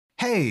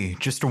Hey,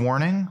 just a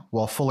warning.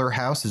 While Fuller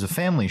House is a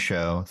family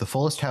show, the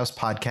Fullest House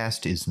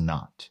podcast is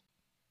not.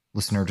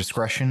 Listener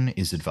discretion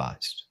is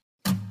advised.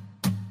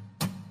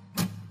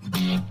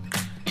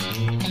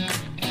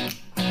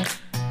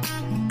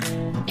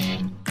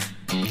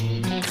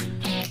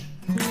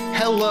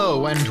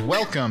 Hello and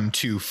welcome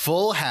to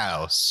Full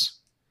House.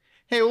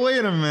 Hey,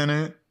 wait a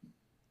minute.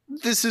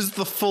 This is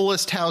the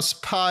Fullest House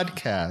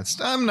podcast.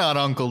 I'm not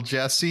Uncle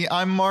Jesse.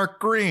 I'm Mark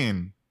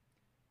Green.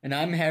 And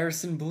I'm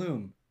Harrison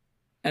Bloom.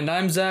 And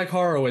I'm Zach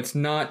Horowitz,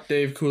 not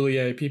Dave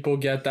Coulier. People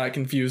get that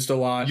confused a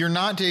lot. You're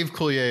not Dave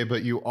Coulier,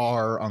 but you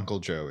are Uncle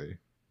Joey.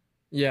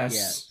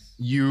 Yes.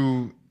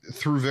 You,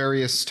 through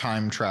various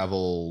time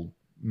travel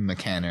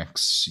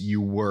mechanics,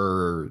 you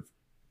were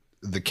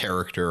the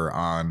character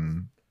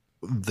on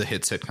the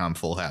hit sitcom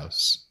Full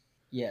House.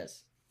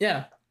 Yes.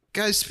 Yeah.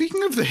 Guys,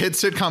 speaking of the hit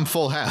sitcom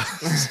Full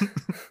House.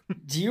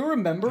 Do you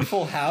remember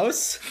Full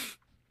House?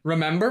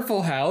 Remember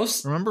Full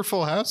House? Remember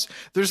Full House?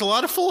 There's a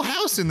lot of Full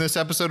House in this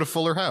episode of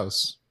Fuller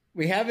House.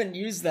 We haven't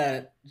used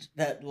that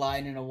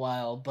line in a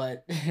while,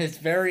 but it's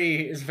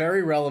very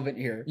relevant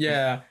here.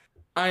 Yeah.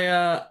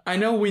 I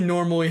know we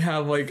normally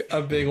have like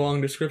a big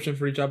long description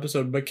for each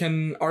episode, but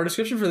can our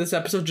description for this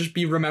episode just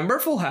be Remember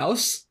Full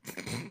House?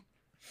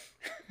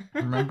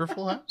 Remember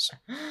Full House?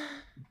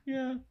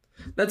 Yeah.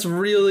 That's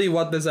really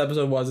what this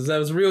episode was. Is that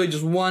was really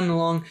just one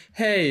long,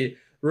 hey,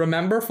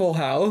 remember Full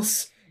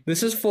House?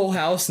 This is Full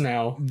House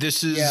now.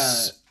 This is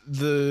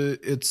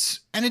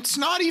it's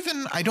not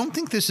even, I don't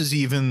think this is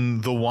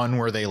even the one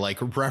where they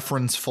like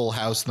reference Full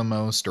House the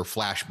most or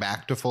flash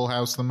back to Full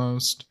House the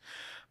most.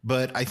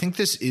 But I think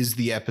this is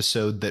the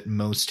episode that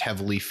most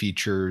heavily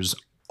features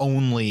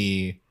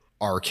only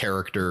our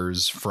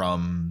characters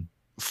from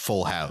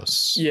Full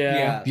House.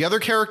 Yeah. The other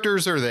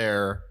characters are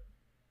there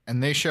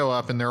and they show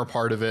up and they're a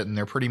part of it and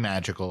they're pretty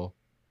magical.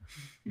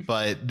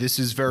 But this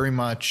is very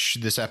much,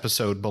 this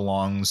episode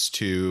belongs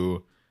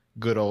to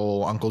good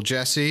old Uncle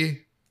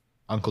Jesse,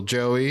 Uncle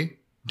Joey,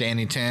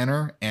 Danny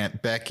Tanner,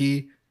 Aunt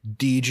Becky,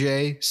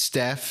 DJ,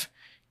 Steph,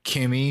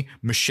 Kimmy.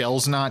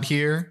 Michelle's not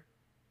here.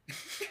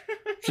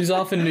 She's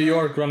off in New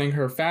York running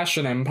her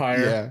fashion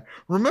empire. Yeah.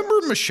 Remember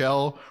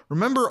Michelle?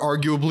 Remember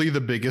arguably the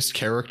biggest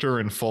character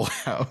in Full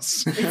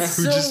House? It's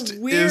who so just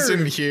weird.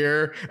 isn't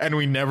here and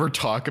we never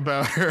talk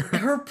about her.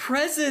 Her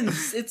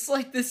presence, it's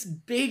like this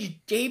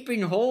big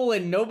gaping hole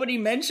and nobody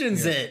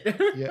mentions it.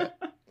 Yeah.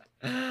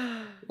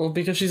 Well,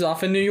 because she's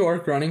off in New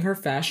York running her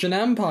fashion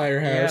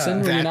empire, Harrison.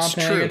 Yeah, Were you that's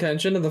not paying true.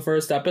 attention to the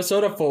first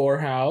episode of Fuller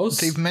House?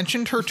 They've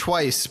mentioned her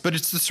twice, but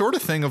it's the sort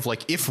of thing of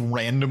like if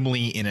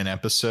randomly in an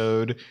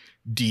episode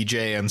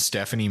DJ and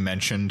Stephanie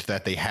mentioned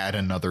that they had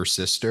another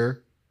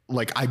sister,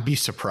 like I'd be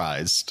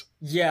surprised.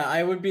 Yeah,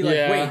 I would be like,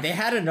 Yeah. wait, they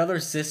had another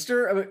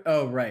sister?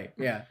 Oh, right,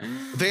 yeah.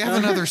 They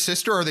have another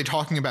sister? Are they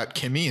talking about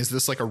Kimmy? Is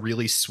this like a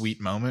really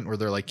sweet moment where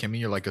they're like, Kimmy,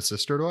 you're like a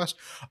sister to us?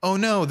 Oh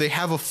no, they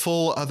have a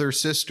full other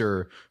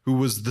sister who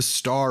was the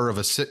star of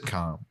a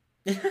sitcom.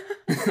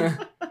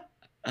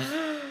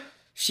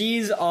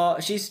 She's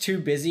too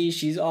busy.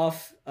 She's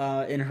off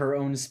in her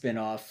own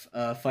spin-off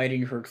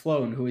fighting her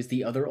clone, who is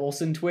the other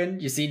Olsen twin.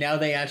 You see, now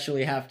they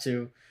actually have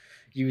to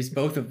use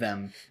both of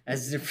them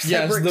as separate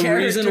Yes,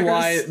 characters.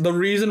 the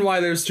reason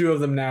why there's two of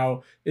them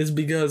now is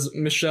because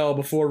Michelle,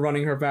 before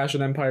running her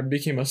fashion empire,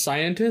 became a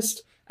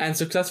scientist and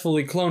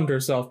successfully cloned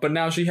herself, but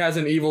now she has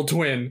an evil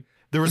twin.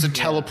 There was a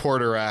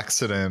teleporter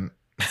accident.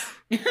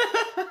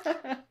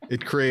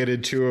 It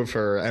created two of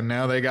her, and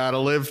now they gotta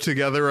live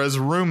together as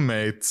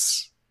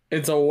roommates,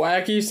 It's a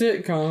wacky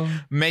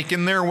sitcom.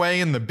 making their way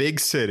in the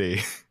big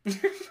city.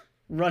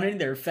 running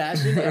their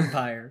fashion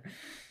empire.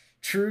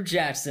 True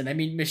Jackson. I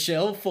mean,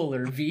 Michelle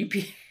Fuller,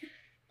 VP.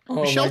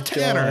 Oh Michelle my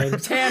Tanner.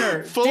 God.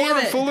 Tanner. Damn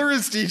it. Fuller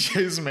is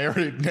DJ's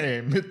married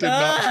name. It did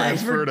not I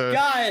transfer to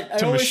forgot. I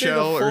to always say the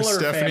Michelle or Fuller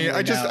Stephanie. family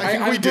I now. think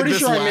we I'm did pretty this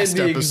sure I made last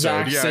the episode.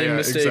 exact same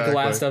mistake exactly.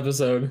 last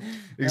episode.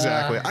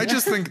 Exactly. I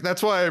just think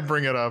that's why I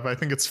bring it up. I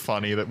think it's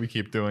funny that we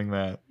keep doing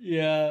that.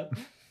 Yeah.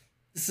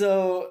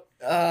 So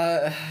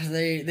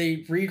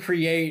they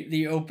recreate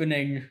the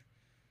opening,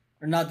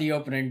 or not the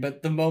opening,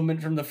 but the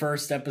moment from the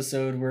first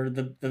episode where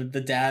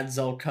the dads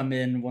all come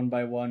in one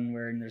by one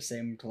wearing their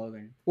same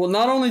clothing. Well,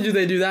 not only do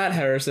they do that,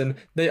 Harrison,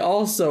 they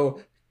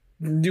also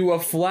do a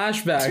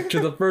flashback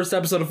to the first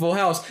episode of Full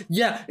House.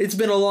 Yeah, it's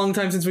been a long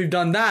time since we've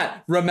done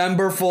that.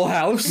 Remember Full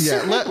House?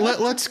 Yeah,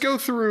 let's go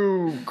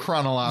through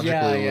chronologically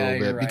a little you're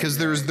bit right,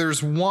 because you're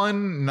there's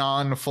one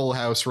non-Full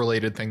House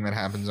related thing that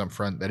happens up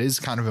front that is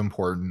kind of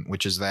important,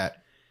 which is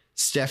that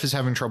Steph is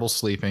having trouble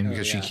sleeping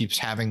because she keeps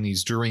having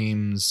these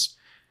dreams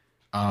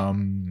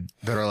that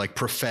are like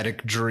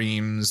prophetic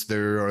dreams.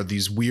 There are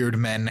these weird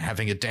men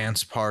having a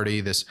dance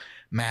party. This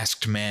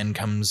masked man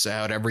comes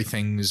out.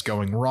 Everything is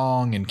going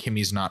wrong and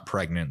Kimmy's not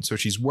pregnant. So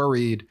she's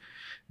worried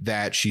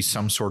that she's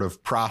some sort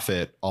of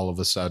prophet all of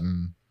a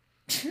sudden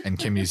and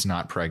Kimmy's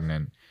not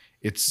pregnant.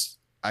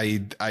 I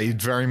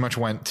very much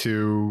went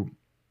to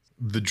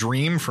the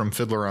dream from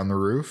Fiddler on the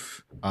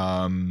Roof,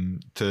 to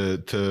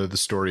the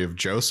story of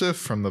Joseph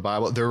from the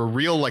Bible. There are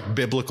real like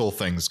biblical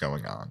things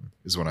going on,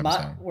 is what I'm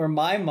saying. Where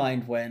my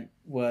mind went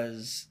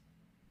was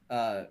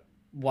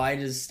why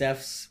does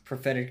Steph's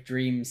prophetic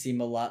dream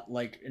seem a lot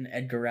like an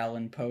Edgar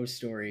Allan Poe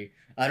story?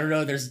 I don't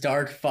know. There's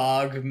dark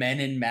fog, men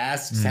in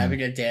masks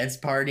having a dance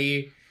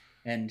party,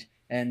 and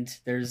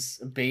there's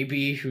a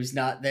baby who's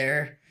not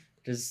there.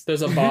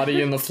 There's a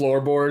body in the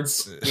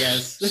floorboards.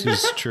 Yes, This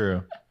is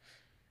true.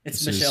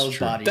 It's Michelle's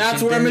body.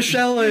 That's where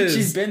Michelle is.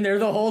 She's been there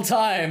the whole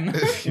time.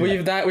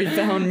 We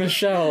found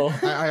Michelle.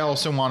 I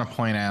also want to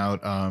point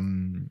out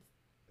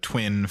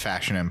Twin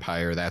Fashion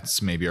Empire.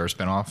 That's maybe our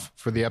spinoff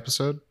for the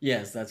episode.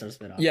 Yes, that's our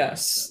spinoff.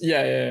 Yes.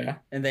 Yeah.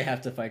 And they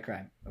have to fight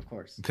crime, of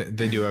course.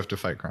 They do have to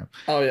fight crime.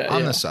 Oh yeah.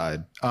 On the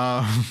side.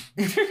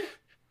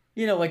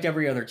 You know, like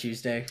every other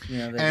Tuesday. You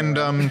know,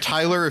 and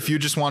Tyler, if you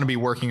just want to be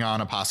working on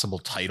a possible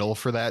title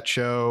for that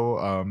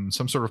show,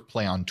 some sort of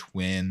play on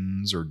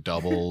twins or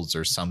doubles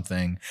or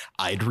something,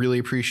 I'd really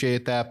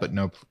appreciate that, but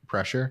no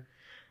pressure.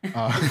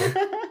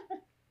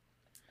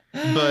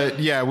 But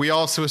yeah, we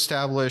also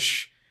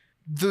establish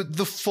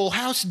the Full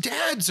House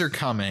dads are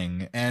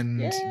coming,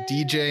 and Yay.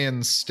 DJ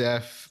and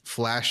Steph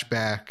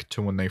flashback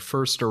to when they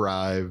first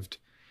arrived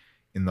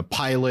in the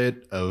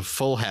pilot of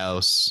Full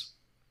House.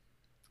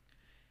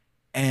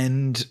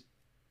 And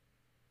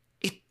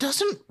it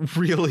doesn't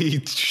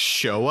really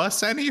show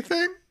us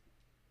anything.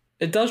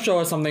 It does show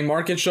us something,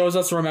 Mark. It shows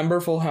us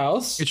Remember Full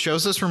House. It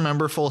shows us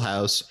Remember Full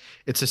House.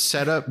 It's a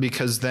setup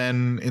because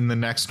then in the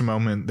next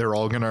moment, they're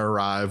all going to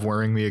arrive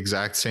wearing the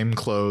exact same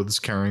clothes,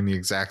 carrying the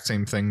exact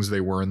same things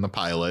they were in the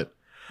pilot.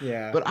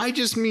 Yeah. But I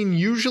just mean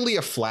usually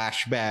a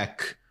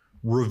flashback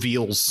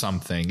reveals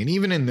something. And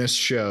even in this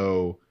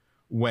show,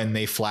 when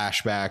they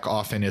flashback,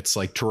 often it's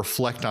like to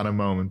reflect on a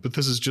moment. But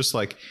this is just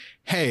like,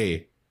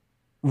 hey,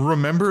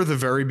 remember the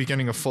very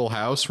beginning of Full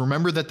House?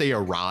 Remember that they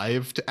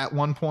arrived at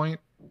one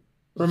point?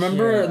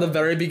 Remember the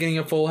very beginning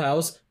of Full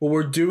House? Well,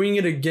 we're doing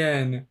it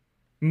again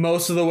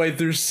most of the way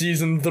through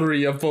season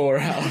 3 of Full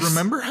House.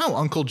 Remember how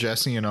Uncle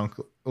Jesse and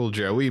Uncle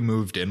Joey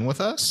moved in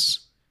with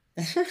us?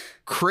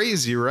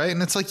 Crazy, right?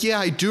 And it's like, yeah,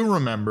 I do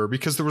remember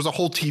because there was a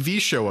whole TV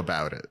show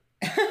about it.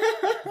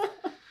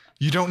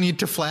 You don't need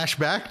to flash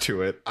back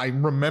to it. I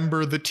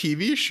remember the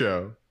TV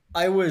show.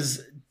 I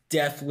was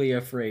deathly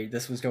afraid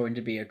this was going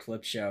to be a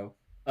clip show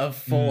of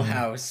Full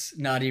House,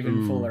 not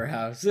even Fuller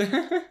House.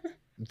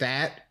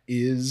 That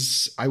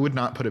is, I would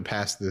not put it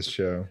past this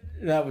show.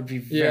 That would be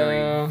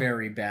very,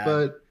 very bad.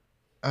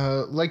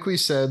 But like we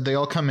said, they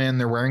all come in.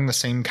 They're wearing the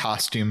same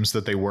costumes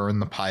that they were in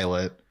the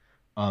pilot.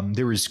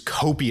 There is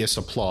copious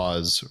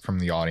applause from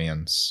the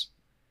audience.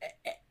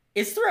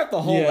 It's throughout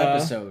the whole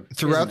episode.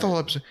 Throughout the whole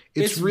episode.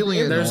 It's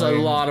really annoying. There's a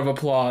lot of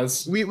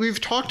applause.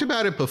 We've talked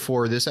about it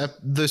before.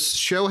 This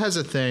show has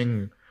a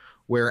thing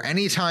where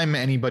anytime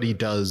anybody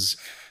does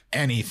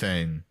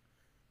anything,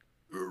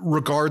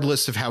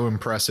 regardless of how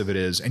impressive it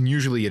is, and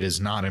usually it is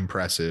not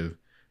impressive,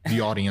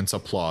 the audience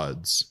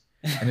applauds.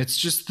 And it's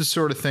just the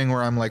sort of thing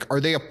where I'm like,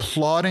 are they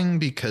applauding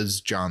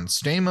because John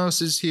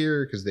Stamos is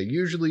here? Because they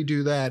usually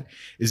do that.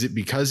 Is it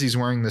because he's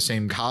wearing the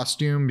same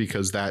costume?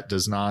 Because that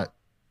does not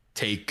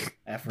take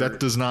effort. That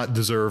does not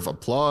deserve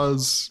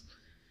applause.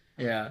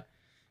 Yeah.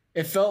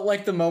 It felt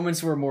like the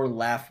moments were more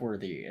laugh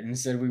worthy, and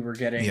instead we were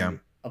getting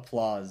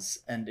applause.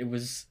 And it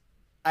was,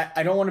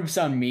 I don't want to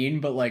sound mean,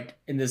 but like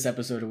in this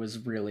episode, it was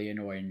really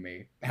annoying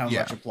me how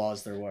much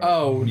applause there was.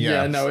 Oh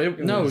yeah,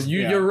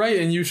 you're right,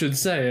 and you should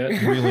say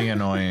it. Really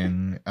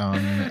annoying.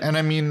 And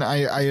I mean,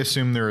 I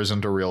assume there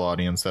isn't a real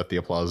audience that the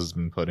applause has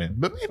been put in,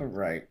 but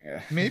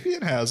maybe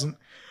it hasn't.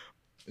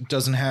 It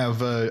doesn't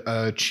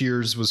have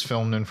Cheers was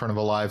filmed in front of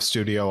a live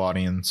studio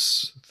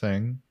audience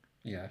thing.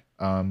 Yeah.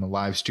 A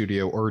live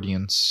studio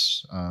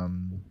audience.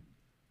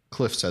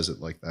 Cliff says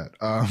it like that.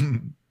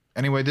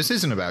 Anyway, this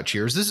isn't about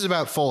Cheers. This is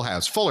about Full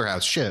House. Fuller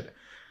House. Shit.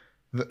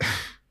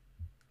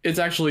 It's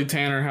actually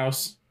Tanner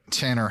House.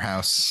 Tanner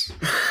House.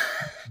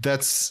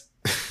 That's...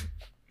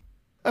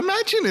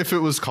 Imagine if it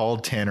was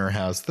called Tanner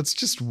House. That's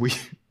just weird.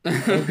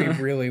 That would be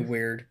really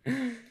weird.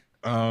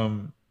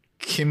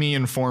 Kimmy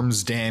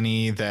informs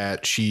Danny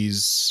that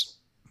she's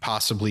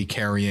possibly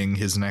carrying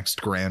his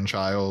next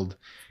grandchild.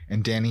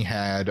 And Danny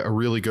had a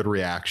really good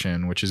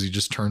reaction, which is he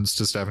just turns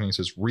to Stephanie and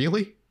says,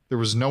 "Really? There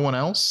was no one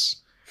else?"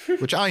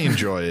 Which I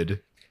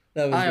enjoyed.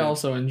 I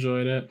also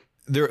enjoyed it.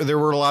 There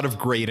were a lot of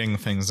grating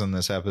things in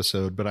this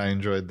episode, but I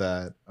enjoyed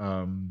that.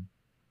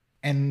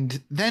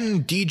 And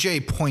then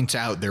DJ points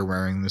out they're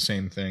wearing the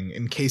same thing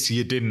in case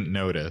you didn't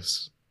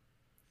notice.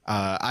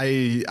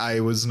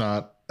 I was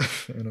not a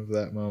fan of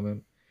that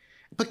moment.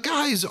 But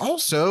guys,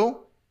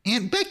 also,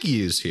 Aunt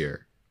Becky is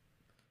here.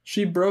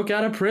 She broke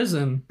out of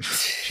prison.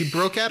 She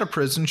broke out of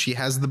prison. She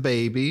has the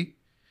baby.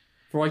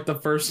 For like the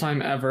first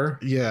time ever.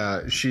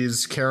 Yeah,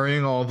 she's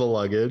carrying all the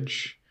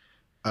luggage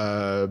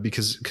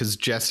because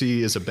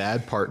Jesse is a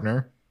bad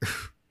partner,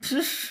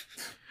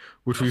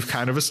 which we've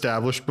kind of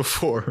established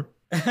before.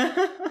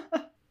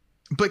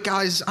 But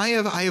guys, I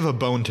have a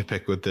bone to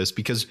pick with this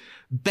because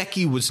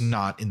Becky was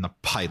not in the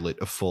pilot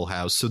of Full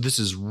House, so this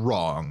is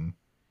wrong.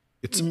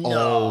 It's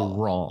all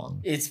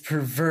wrong. It's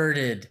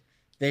perverted.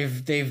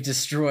 They've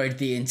destroyed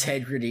the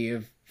integrity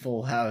of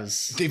Full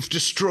House. They've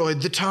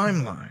destroyed the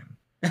timeline.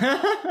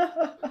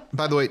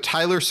 By the way,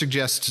 Tyler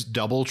suggests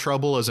Double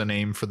Trouble as a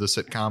name for the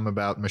sitcom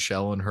about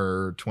Michelle and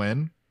her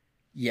twin.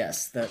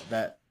 Yes,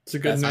 that It's a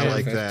good name. I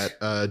like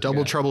that.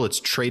 Double Trouble, it's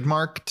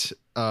trademarked.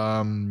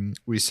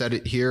 We said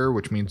it here,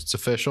 which means it's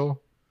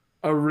official.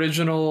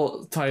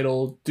 Original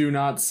title, Do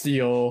Not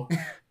Steal.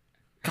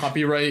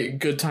 Copyright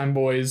Good Time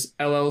Boys,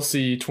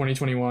 LLC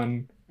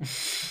 2021.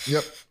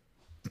 Yep.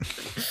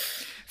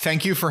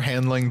 Thank you for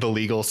handling the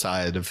legal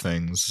side of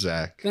things,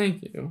 Zach.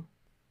 Thank you.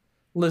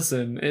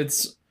 Listen,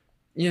 it's,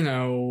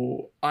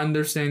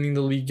 understanding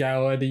the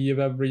legality of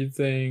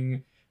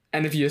everything.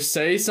 And if you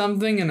say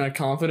something in a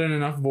confident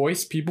enough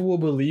voice, people will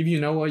believe you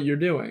know what you're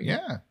doing.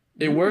 Yeah.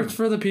 It worked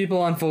for the people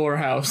on Fuller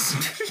House.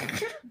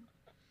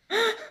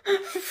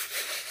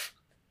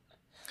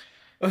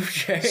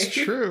 Okay. It's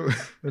true.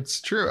 It's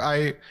true.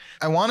 I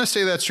want to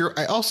say that's true.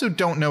 I also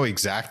don't know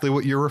exactly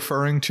what you're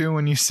referring to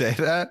when you say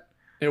that.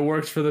 It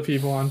worked for the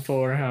people on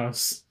Fuller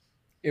House.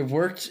 It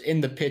worked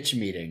in the pitch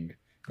meeting.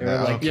 They were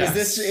like, okay.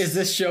 is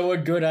this show a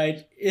good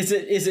idea? Is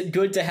it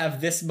good to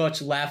have this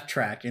much laugh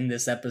track in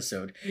this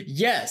episode?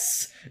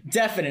 Yes,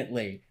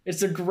 definitely.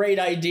 It's a great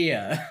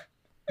idea.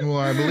 Well,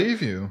 I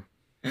believe you.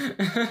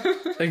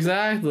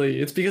 Exactly.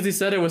 It's because he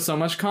said it with so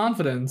much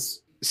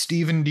confidence.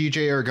 Steve and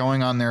DJ are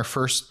going on their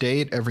first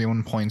date.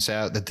 Everyone points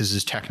out that this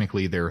is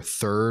technically their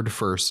third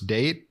first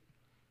date.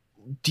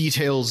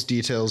 Details.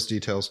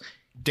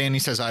 Danny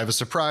says, I have a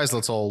surprise.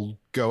 Let's all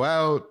go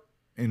out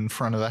in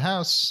front of the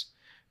house.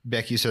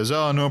 Becky says,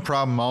 oh, no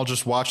problem. I'll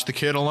just watch the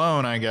kid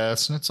alone, I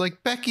guess. And it's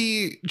like,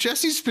 Becky,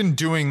 Jesse's been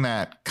doing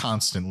that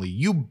constantly.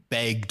 You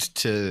begged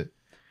to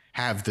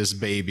have this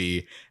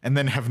baby and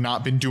then have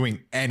not been doing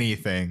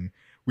anything.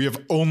 We have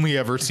only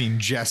ever seen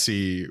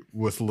Jesse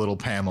with little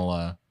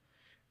Pamela.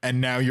 And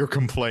now you're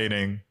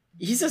complaining.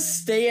 He's a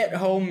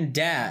stay-at-home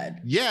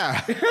dad.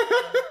 Yeah.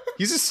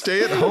 He's a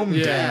stay-at-home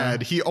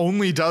dad. He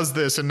only does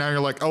this. And now you're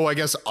like, oh, I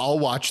guess I'll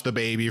watch the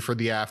baby for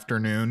the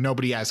afternoon.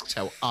 Nobody asks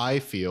how I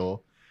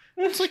feel.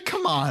 It's like,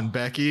 come on,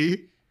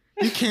 Becky.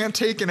 You can't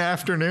take an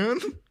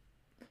afternoon.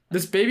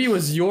 This baby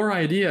was your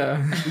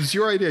idea. It was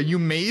your idea. You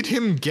made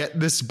him get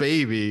this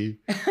baby,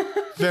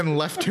 then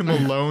left him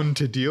alone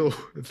to deal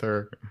with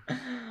her.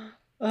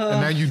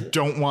 And now you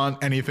don't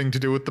want anything to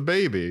do with the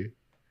baby.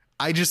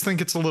 I just think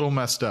it's a little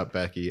messed up,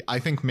 Becky. I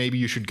think maybe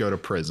you should go to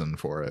prison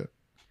for it.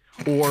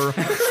 Or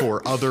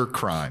for other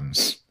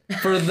crimes.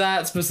 For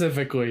that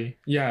specifically,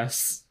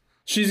 yes.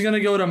 She's gonna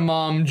go to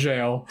mom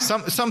jail.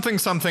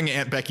 Something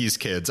Aunt Becky's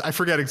kids. I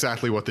forget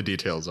exactly what the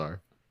details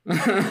are.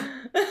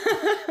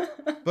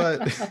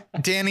 But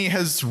Danny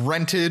has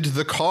rented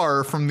the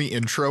car from the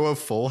intro of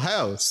Full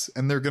House,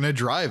 and they're gonna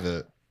drive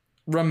it.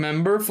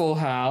 Remember Full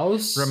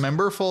House?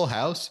 Remember Full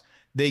House?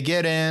 They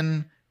get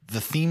in.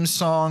 The theme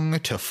song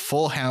to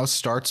Full House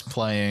starts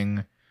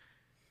playing.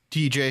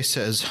 DJ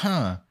says,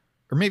 or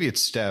maybe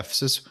it's Steph,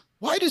 says,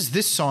 why does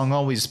this song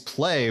always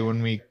play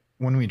when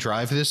we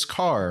drive this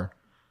car?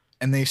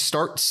 And they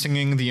start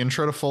singing the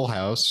intro to Full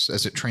House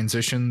as it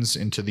transitions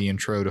into the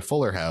intro to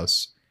Fuller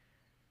House.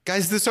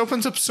 Guys, this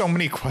opens up so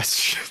many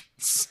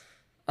questions.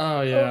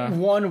 Oh, yeah.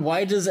 One,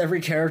 why does every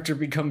character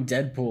become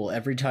Deadpool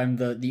every time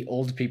the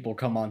old people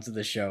come onto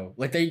the show?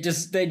 Like, they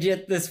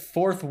get this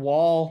fourth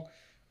wall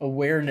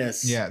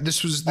awareness. Yeah,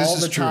 this all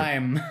is the true.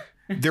 time.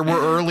 There were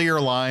earlier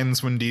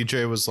lines when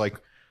DJ was like,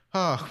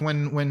 oh,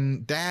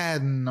 when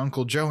Dad and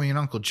Uncle Joey and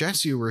Uncle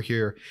Jesse were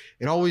here,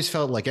 it always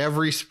felt like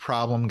every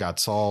problem got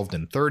solved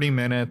in 30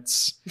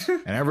 minutes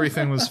and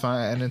everything was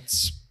fine. And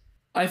it's,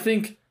 I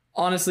think,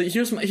 honestly,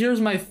 here's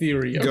my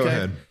theory. Okay? Go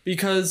ahead.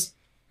 Because,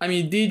 I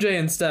mean, DJ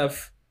and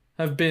Steph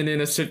have been in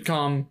a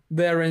sitcom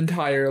their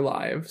entire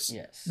lives.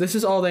 Yes. This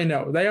is all they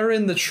know. They are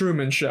in the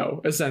Truman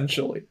Show,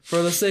 essentially,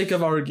 for the sake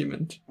of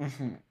argument.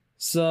 Mm-hmm.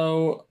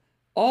 So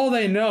all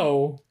they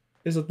know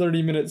is a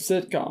 30-minute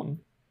sitcom.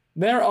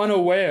 They're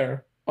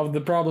unaware of the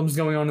problems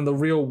going on in the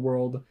real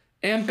world.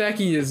 Aunt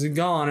Becky is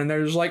gone, and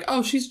they're just like,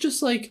 oh, she's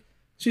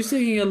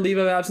taking a leave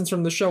of absence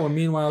from the show, and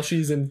meanwhile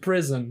she's in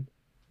prison.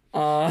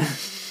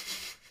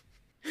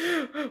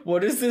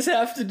 What does this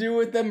have to do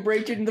with them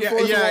breaking the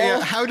fourth wall?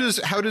 Yeah. How does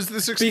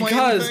this explain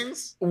Because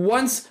things?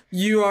 once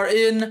you are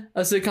in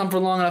a sitcom for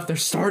long enough, they're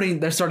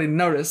starting to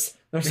notice.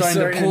 They're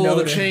starting to pull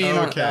the chain.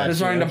 They're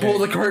starting to pull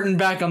the curtain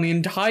back on the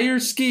entire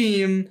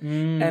scheme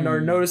and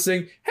are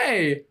noticing,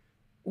 hey,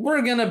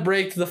 we're gonna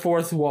break the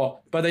fourth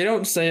wall. But they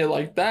don't say it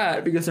like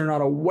that because they're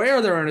not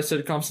aware they're in a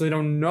sitcom, so they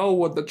don't know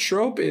what the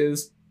trope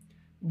is.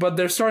 But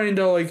they're starting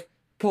to like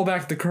pull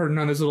back the curtain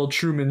on this little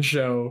Truman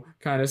Show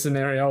kind of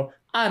scenario.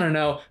 I don't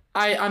know.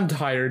 I'm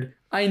tired.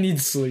 I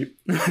need sleep.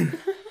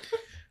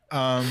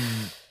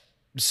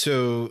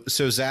 So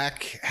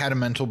Zach had a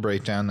mental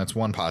breakdown. That's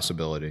one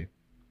possibility.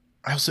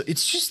 Also,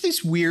 it's just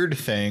this weird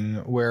thing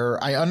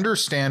where I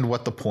understand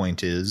what the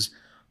point is.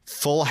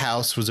 Full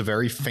House was a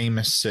very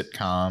famous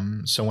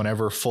sitcom. So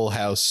whenever Full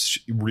House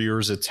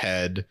rears its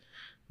head,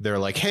 they're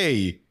like,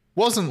 hey,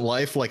 wasn't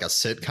life like a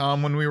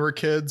sitcom when we were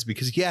kids?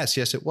 Because yes,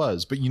 it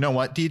was. But you know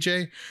what,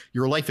 DJ?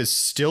 Your life is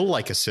still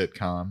like a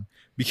sitcom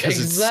because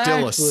it's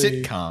still a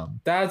sitcom.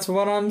 That's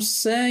what I'm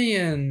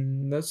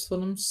saying.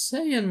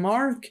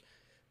 Mark.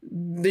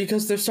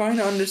 Because they're starting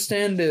to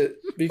understand it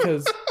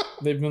because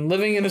they've been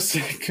living in a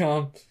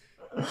sitcom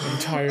their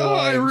entire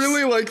lives. I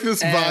really like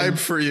this vibe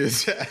for you,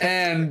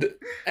 Dad.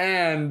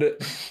 And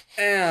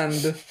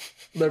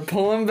they're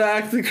pulling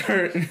back the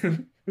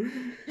curtain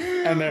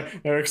and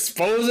they're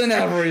exposing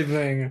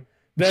everything.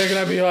 They're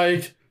gonna be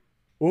like,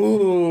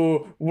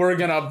 ooh, we're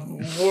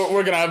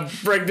gonna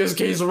break this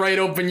case right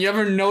open. You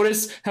ever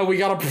notice how we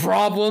got a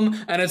problem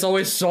and it's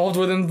always solved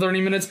within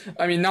 30 minutes?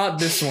 I mean, not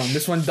this one.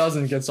 This one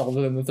doesn't get solved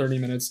within the 30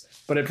 minutes,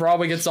 but it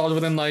probably gets solved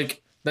within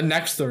like the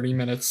next 30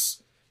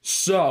 minutes.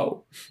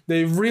 So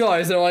they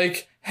realize, they're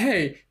like,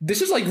 hey,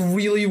 this is like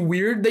really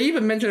weird. They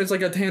even mention it's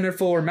like a Tanner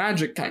Fuller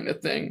magic kind of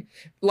thing.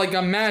 Like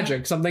a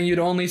magic, something you'd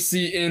only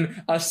see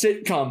in a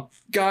sitcom.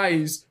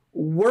 Guys,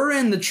 we're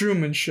in the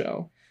Truman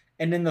Show.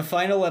 And in the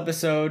final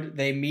episode,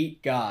 they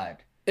meet God.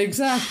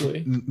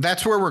 Exactly.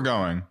 That's where we're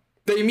going.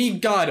 They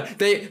meet God.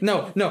 They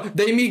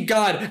meet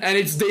God, and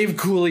it's Dave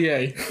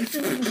Coulier.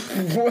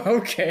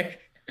 Okay.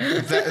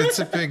 It's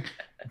a big.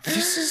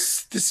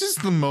 This is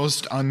the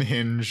most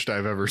unhinged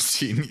I've ever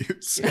seen you.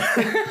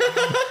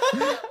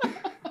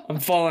 I'm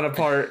falling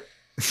apart.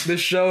 This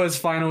show has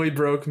finally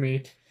broke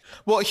me.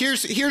 Well,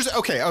 here's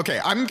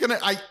okay.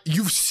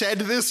 You've said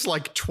this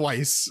like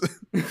twice,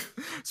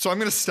 so I'm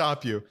gonna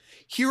stop you.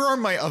 Here are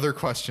my other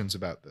questions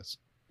about this.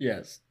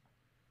 Yes.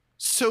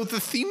 So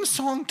the theme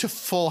song to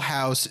Full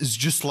House is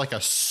just like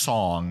a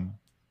song.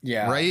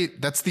 Yeah. Right?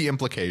 That's the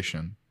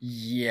implication.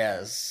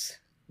 Yes.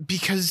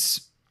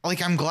 Because,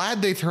 like, I'm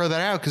glad they throw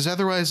that out, because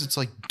otherwise it's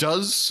like,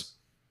 does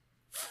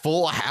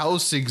Full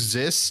House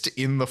exist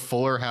in the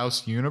Fuller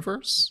House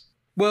universe?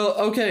 Well,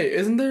 okay,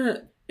 isn't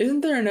there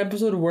an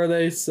episode where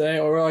they say,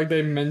 or like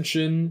they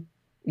mention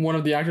one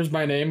of the actors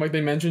by name, like they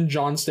mentioned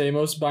John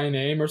Stamos by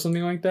name or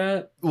something like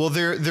that? Well,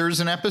 there's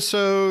an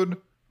episode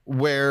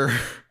where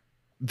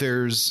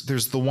there's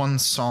the one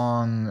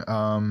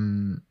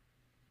song,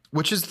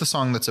 which is the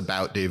song that's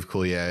about Dave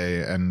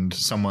Coulier, and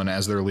someone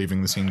as they're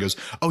leaving the scene goes,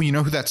 "Oh, you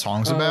know who that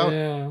song's about?"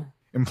 Yeah.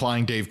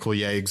 Implying Dave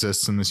Coulier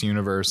exists in this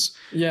universe.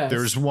 Yeah.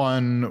 There's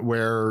one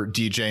where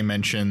DJ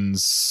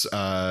mentions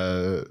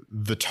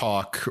The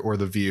Talk or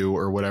The View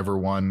or whatever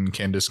one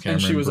Candace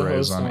Cameron Bure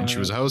is on, and she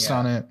was a host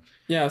on it.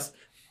 Yes.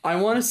 I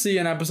want to see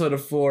an episode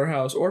of Fuller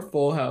House, or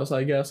Full House,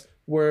 I guess,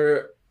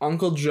 where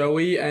Uncle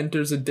Joey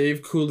enters a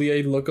Dave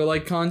Coulier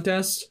lookalike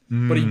contest,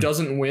 but he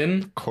doesn't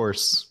win. Of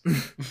course.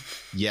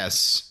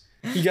 Yes.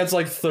 He gets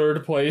like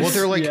third place. Well,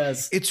 they're like,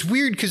 It's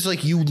weird because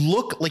like you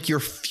look like your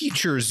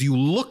features, you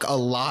look a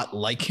lot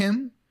like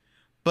him,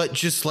 but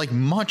just like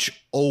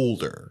much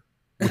older,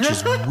 which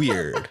is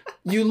weird.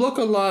 You look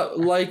a lot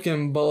like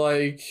him, but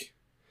like,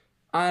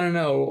 I don't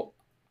know.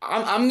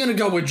 I'm going to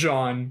go with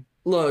John.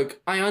 Look,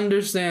 I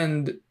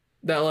understand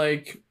that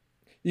like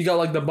you got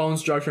like the bone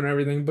structure and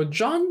everything, but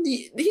John,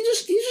 he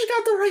just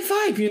got the right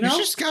vibe, you know? He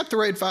just got the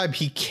right vibe.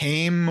 He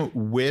came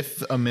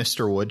with a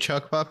Mr.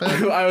 Woodchuck puppet.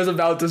 I was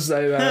about to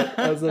say that.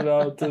 I was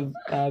about to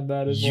add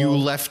that as well. You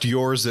left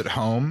yours at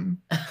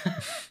home?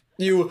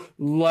 You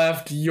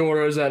left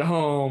yours at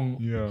home.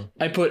 Yeah.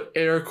 I put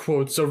air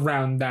quotes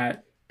around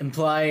that.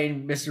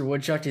 Implying Mr.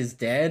 Woodchuck is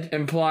dead?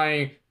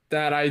 Implying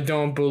that I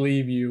don't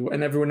believe you.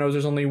 And everyone knows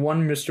there's only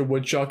one Mr.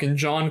 Woodchuck, and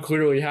John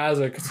clearly has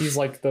it because he's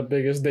like the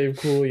biggest Dave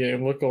Coulier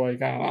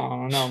lookalike. I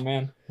don't know,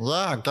 man.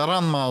 Yeah, get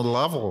on my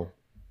level,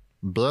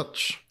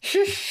 bitch.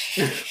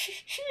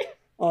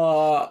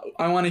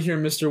 I want to hear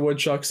Mr.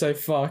 Woodchuck say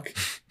fuck.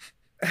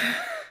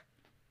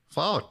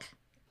 Fuck.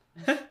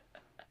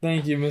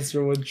 Thank you,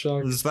 Mr.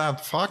 Woodchuck. Is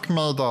that fuck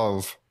made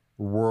of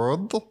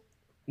wood?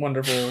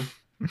 Wonderful.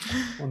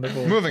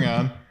 Wonderful. Moving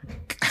on.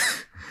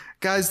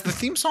 Guys, the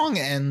theme song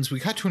ends, we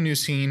cut to a new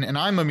scene, and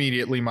I'm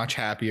immediately much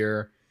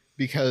happier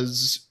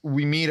because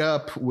we meet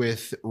up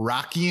with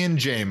Rocky and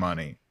J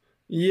Money.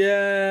 Yay!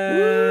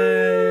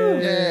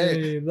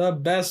 The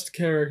best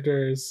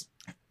characters.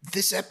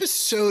 This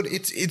episode,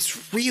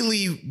 it's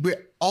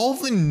really all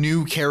the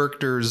new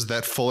characters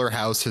that Fuller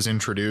House has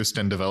introduced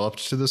and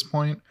developed to this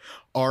point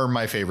are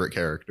my favorite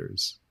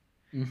characters.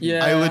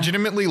 Yeah. I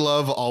legitimately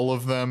love all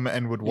of them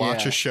and would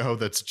watch a show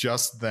that's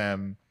just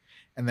them.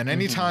 And then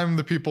anytime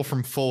the people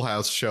from Full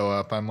House show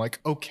up, I'm like,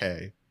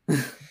 okay.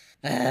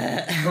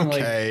 Okay.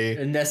 Like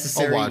a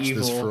necessary I'll watch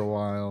evil. this for a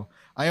while.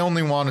 I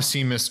only want to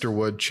see Mr.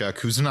 Woodchuck,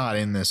 who's not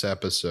in this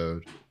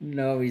episode.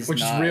 No, he's Which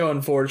not. is real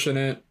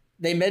unfortunate.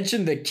 They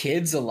mention the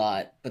kids a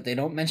lot, but they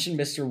don't mention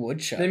Mr.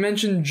 Woodchuck. They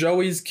mention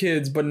Joey's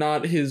kids, but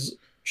not his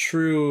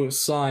true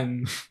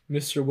son,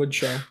 Mr.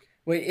 Woodchuck.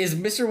 Wait, is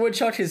Mr.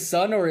 Woodchuck his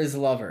son or his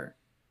lover?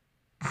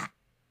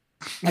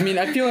 I mean,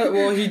 I feel like,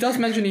 well, he does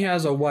mention he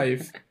has a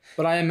wife,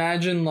 but I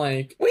imagine,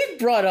 like... We've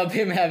brought up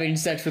him having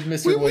sex with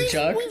Mr.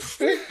 Woodchuck.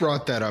 We've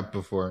brought that up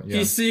before. Yeah.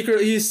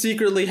 He's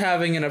secretly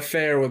having an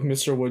affair with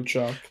Mr.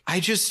 Woodchuck. I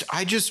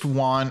just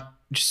want,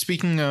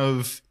 speaking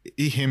of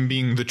him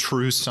being the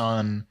true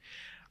son,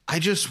 I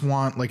just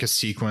want like a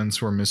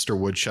sequence where Mr.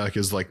 Woodchuck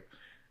is like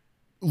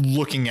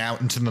looking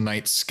out into the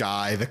night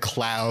sky, the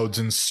clouds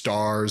and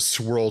stars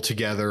swirl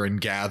together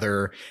and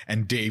gather,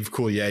 and Dave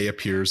Coulier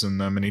appears in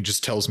them, and he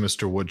just tells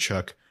Mr.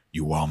 Woodchuck,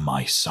 "You are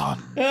my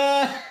son,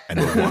 and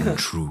one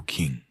true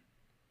king."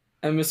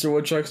 And Mr.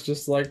 Woodchuck's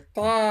just like,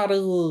 "Daddy,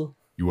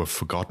 you have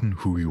forgotten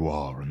who you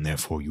are, and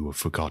therefore you have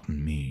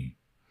forgotten me."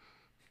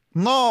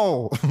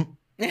 No!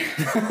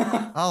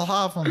 I'll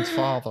haven't,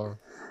 father.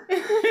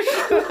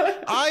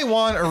 I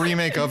want a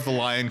remake of The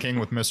Lion King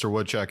with Mr.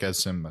 Woodchuck as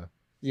Simba.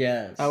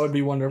 Yes. That would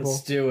be wonderful.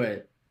 Let's do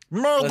it.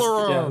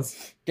 Murderer!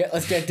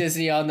 Let's get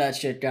Disney on that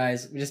shit,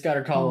 guys. We just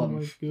gotta call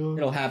them.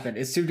 It'll happen.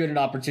 It's too good an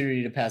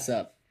opportunity to pass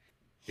up.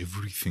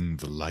 Everything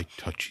the light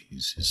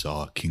touches is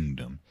our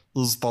kingdom.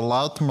 Is the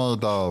light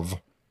made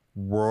of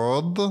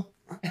wood?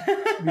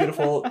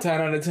 Beautiful.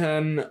 10 out of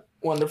 10.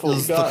 Wonderful.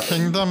 Is the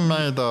kingdom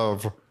made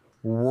of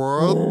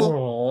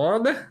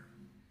wood?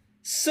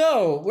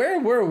 So, where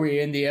were we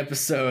in the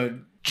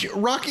episode?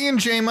 Rocky and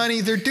J Money,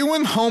 they're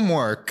doing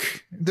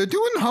homework. But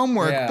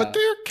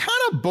they're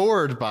kind of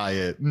bored by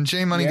it. And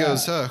J Money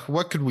goes,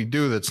 what could we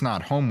do that's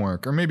not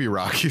homework? Or maybe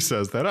Rocky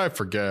says that. I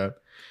forget.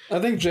 I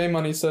think J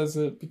Money says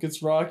it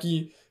because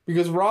Rocky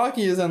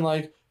is then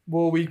like,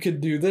 well, we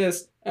could do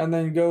this, and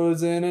then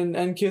goes in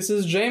and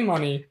kisses J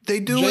Money. They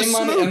do a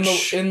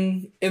smooch.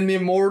 In the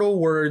immortal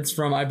words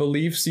from, I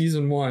believe,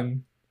 season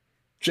 1,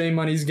 J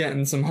Money's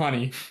getting some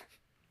honey.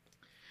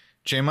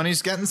 J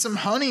Money's getting some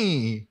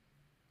honey.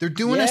 They're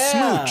doing a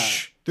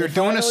smooch. They're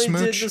doing a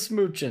smooch. Did the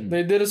smooching.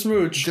 They did a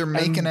smooch. They're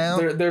making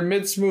out. They're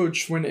mid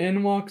smooch when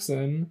in walks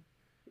in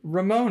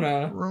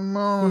Ramona,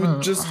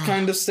 who just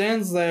kind of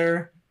stands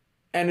there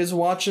and is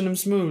watching him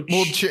smooch.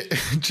 Well,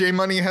 J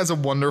Money has a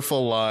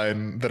wonderful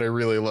line that I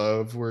really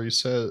love, where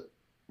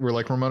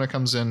like Ramona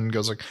comes in and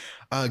goes like,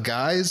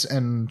 "Guys,"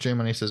 and J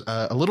Money says,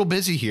 "A little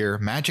busy here.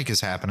 Magic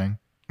is happening."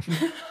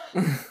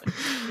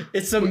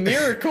 It's a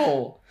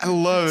miracle. I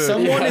love it.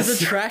 Someone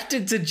is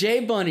attracted to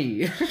J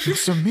Bunny.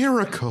 It's a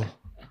miracle.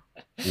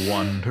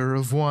 Wonder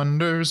of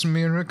wonders,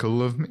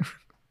 miracle of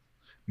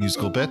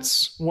musical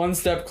bits. One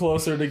step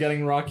closer to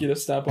getting Rocky to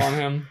step on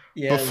him.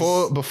 Yes.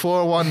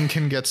 Before one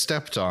can get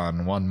stepped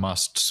on, one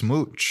must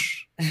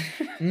smooch.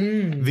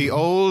 The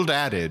old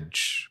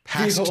adage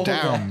passed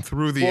down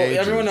through the ages.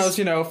 Everyone knows,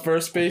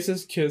 first base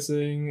is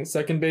kissing,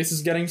 second base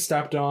is getting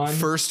stepped on.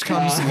 First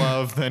comes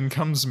love, then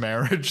comes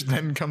marriage,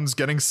 then comes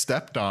getting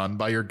stepped on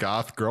by your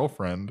goth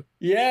girlfriend.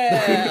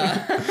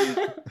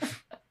 Yeah.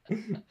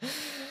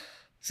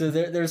 So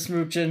they're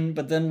smooching,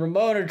 but then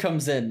Ramona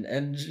comes in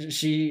and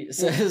she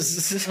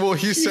says... Well,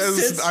 he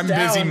says, "I'm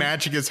busy,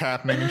 magic is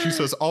happening." And she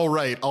says, "All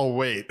right, I'll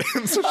wait."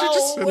 And so she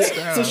just sits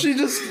down. So she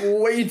just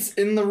waits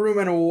in the room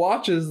and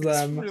watches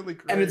them. It's really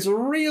great. And it's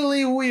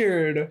really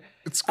weird.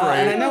 It's great.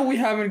 And I know we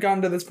haven't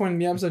gotten to this point in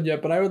the episode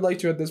yet, but I would like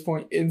to, at this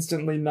point,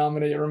 instantly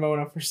nominate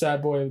Ramona for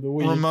Sad Boy of the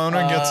Week.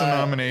 Ramona gets a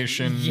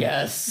nomination.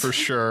 Yes. For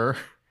sure.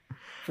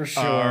 For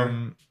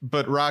sure.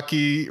 But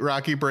Rocky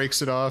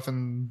breaks it off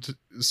and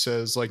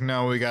says, like,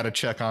 "No, we got to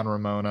check on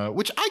Ramona,"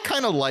 which I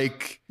kind of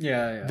like.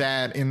 Yeah.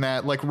 That in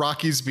that, like,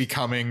 Rocky's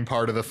becoming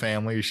part of the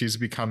family. She's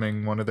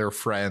becoming one of their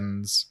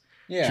friends.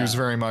 Yeah. She was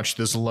very much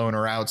this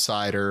loner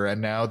outsider,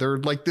 and now they're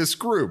like this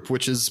group,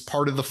 which is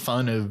part of the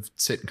fun of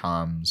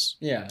sitcoms.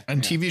 Yeah.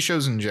 And TV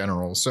shows in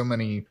general. So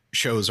many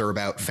shows are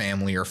about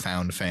family or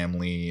found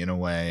family in a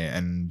way,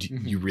 and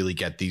you really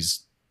get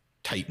these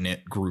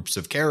tight-knit groups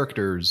of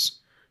characters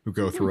who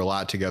go through a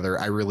lot together.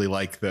 I really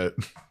like that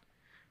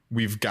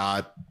we've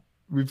got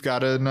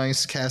a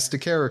nice cast of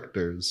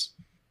characters.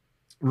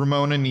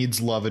 Ramona needs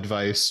love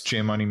advice.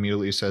 J Money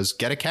immediately says,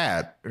 "Get a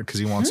cat," because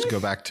he wants to go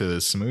back to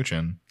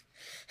smooching.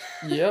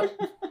 Yep.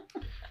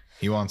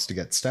 He wants to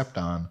get stepped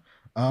on.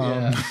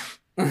 Yeah.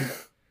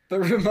 But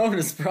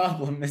Ramona's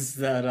problem is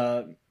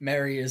that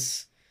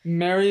Marius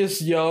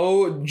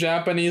Yo,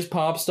 Japanese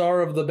pop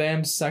star of the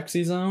band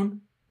Sexy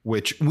Zone.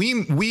 Which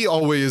we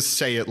always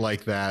say it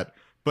like that.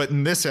 But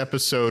in this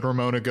episode,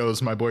 Ramona goes,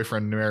 "My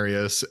boyfriend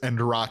Marius," and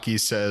Rocky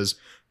says,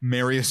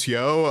 "Marius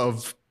Yo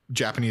of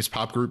Japanese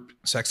pop group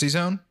Sexy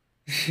Zone."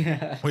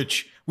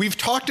 Which we've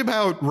talked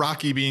about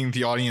Rocky being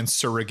the audience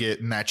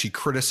surrogate and that she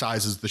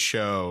criticizes the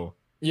show.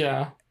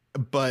 Yeah.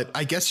 But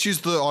I guess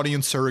she's the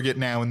audience surrogate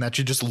now and that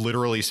she just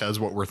literally says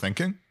what we're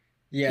thinking.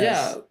 Yes.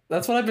 Yeah,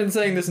 that's what I've been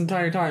saying this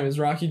entire time is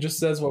Rocky just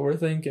says what we're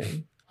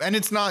thinking. And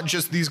it's not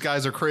just these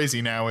guys are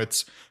crazy now.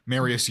 It's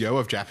Marius Yo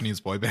of Japanese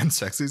boy band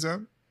Sexy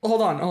Zone.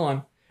 Hold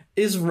on.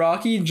 Is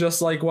Rocky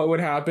just like what would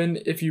happen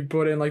if you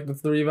put in like the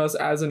three of us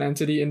as an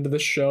entity into the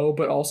show,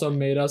 but also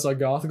made us a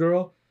goth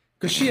girl?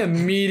 Because she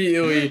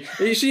immediately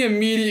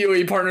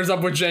partners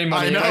up with J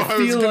Money. I know. I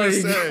was gonna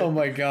say. Oh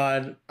my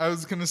god. I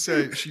was gonna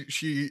say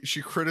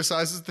she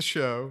criticizes the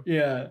show.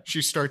 Yeah.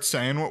 She starts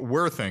saying what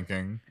we're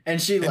thinking, and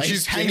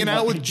she's hanging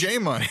out with J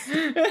Money.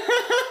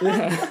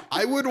 Yeah.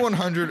 I would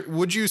 100.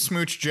 Would you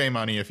smooch J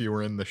Money if you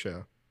were in the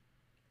show?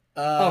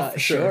 For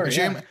sure.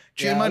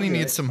 J Money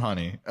needs some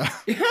honey.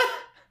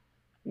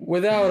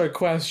 Without a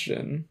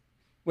question.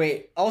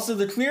 Wait, also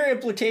the clear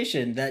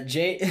implication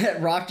that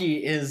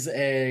Rocky is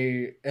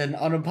an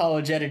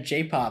unapologetic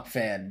J-pop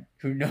fan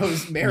who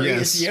knows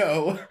Marius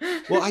Yo.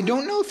 Well, I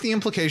don't know if the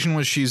implication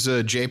was she's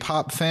a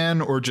J-pop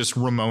fan or just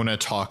Ramona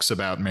talks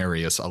about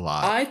Marius a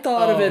lot. I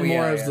thought of it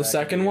more as the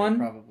second one.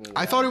 Probably.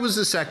 I thought it was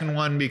the second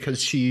one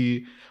because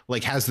she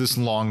like has this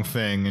long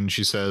thing and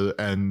she says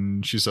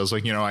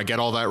like, you know, I get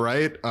all that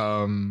right.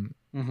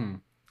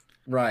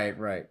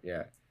 Right,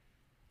 yeah.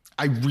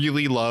 I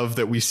really love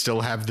that we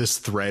still have this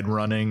thread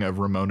running of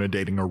Ramona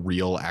dating a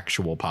real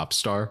actual pop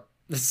star.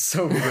 That's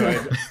so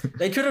good.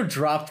 They could have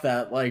dropped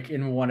that like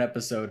in one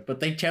episode,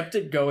 but they kept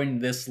it going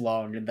this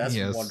long, and that's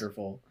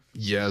wonderful.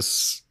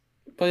 Yes.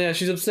 But yeah,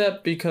 she's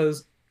upset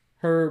because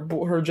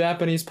her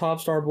Japanese pop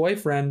star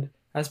boyfriend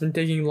has been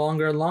taking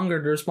longer and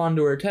longer to respond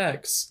to her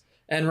texts.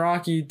 And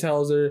Rocky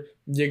tells her,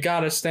 you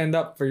gotta stand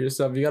up for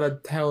yourself. You gotta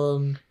tell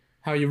him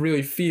how you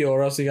really feel,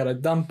 or else you gotta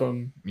dump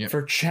him. Yep.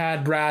 For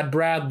Chad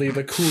Bradley,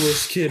 the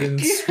coolest kid in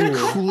school.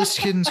 Coolest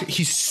kid in school.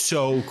 He's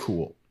so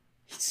cool.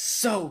 He's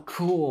so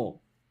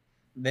cool.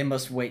 They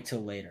must wait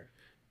till later.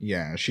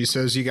 Yeah, she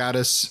says you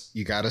gotta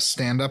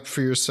stand up for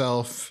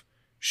yourself.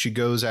 She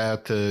goes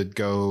out to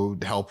go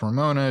help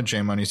Ramona.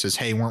 J Money says,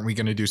 hey, weren't we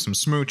gonna do some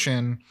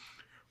smooching?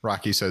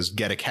 Rocky says,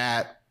 get a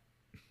cat.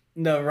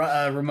 No,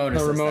 Ramona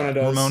says Ramona that.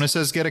 does. Ramona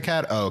says, get a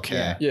cat? Oh,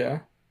 okay. Yeah.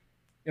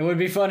 It would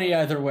be funny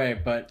either way,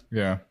 but...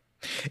 Yeah.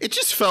 It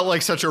just felt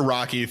like such a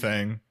Rocky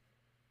thing.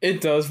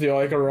 It does feel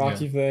like a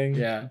Rocky thing.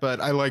 Yeah. But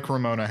I like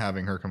Ramona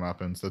having her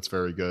comeuppance. That's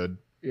very good.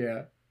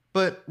 Yeah.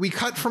 But we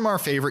cut from our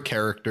favorite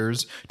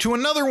characters to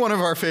another one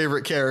of our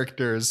favorite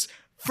characters,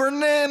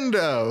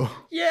 Fernando.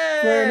 Yay!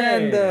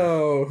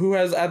 Fernando, who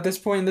has at this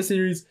point in the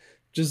series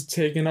just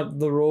taken up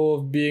the role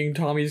of being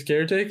Tommy's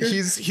caretaker.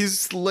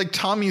 He's like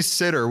Tommy's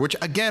sitter, which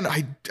again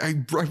I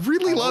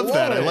really love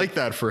that. I like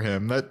that for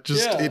him. That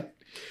just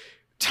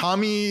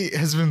Tommy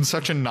has been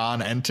such a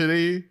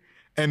non-entity,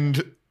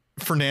 and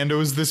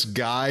Fernando is this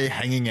guy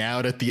hanging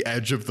out at the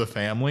edge of the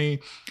family,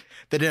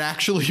 that it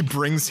actually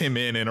brings him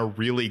in a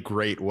really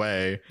great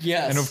way.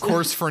 Yes. And of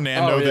course,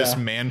 Fernando, this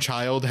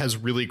man-child, has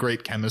really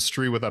great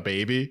chemistry with a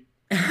baby.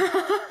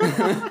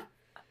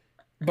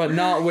 But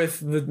not with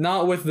the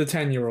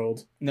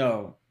 10-year-old.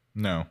 No.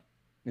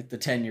 With the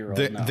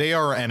 10-year-old. They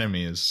are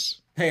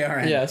enemies. They are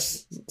enemies.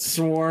 Yes.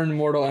 Sworn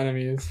mortal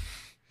enemies.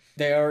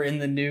 They are in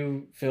the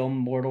new film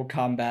Mortal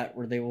Kombat,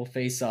 where they will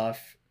face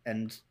off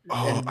and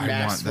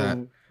Max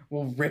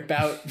will rip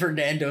out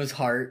Fernando's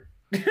heart.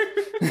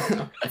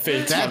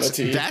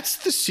 Fatality. That's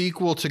the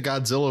sequel to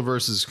Godzilla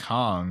vs.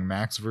 Kong,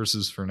 Max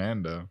versus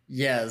Fernando.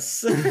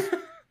 Yes.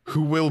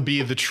 Who will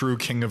be the true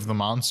king of the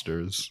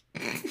monsters?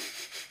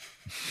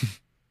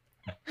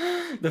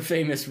 The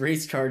famous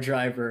race car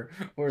driver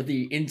or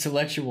the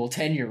intellectual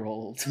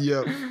 10-year-old.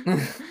 Yep.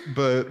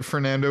 But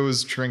Fernando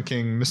is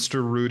drinking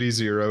Mr. Rudy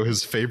Zero,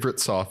 his favorite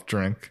soft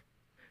drink.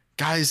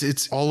 Guys,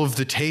 it's all of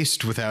the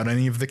taste without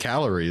any of the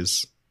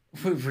calories.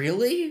 Wait,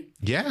 really?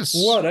 Yes.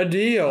 What a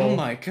deal. Oh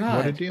my god.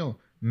 What a deal.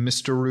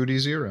 Mr. Rudy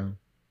Zero.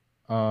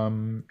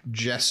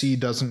 Jesse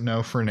doesn't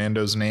know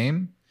Fernando's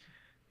name.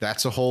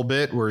 That's a whole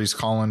bit where he's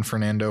calling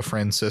Fernando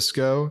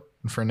Francisco.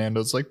 And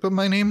Fernando's like, but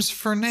my name's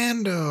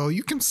Fernando.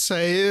 You can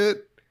say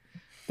it.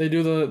 They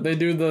do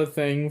the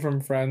thing from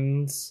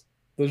Friends,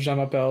 the Jean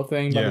Appel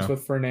thing, but it's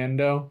with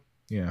Fernando.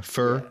 Yeah,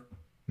 Fernando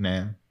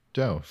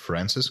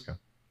Francisco.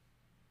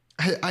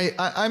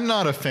 I'm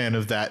not a fan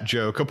of that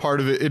joke. A part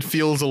of it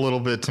feels a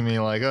little bit to me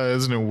like, oh,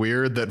 isn't it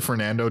weird that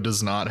Fernando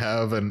does not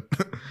have an...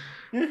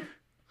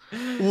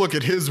 Look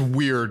at his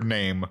weird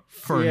name,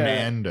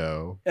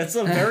 Fernando. Yeah. It's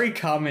a very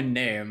common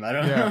name. I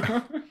don't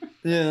know.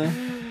 Yeah.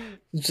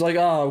 It's like,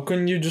 oh,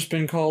 couldn't you just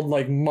been called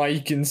like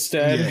Mike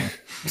instead? Yeah.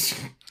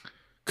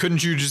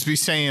 Couldn't you just be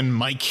saying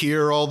Mike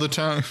here all the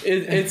time?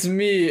 It's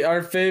me,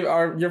 your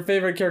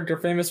favorite character,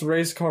 famous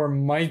race car,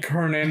 Mike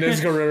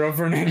Hernandez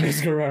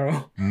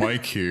Guerrero.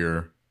 Mike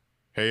here.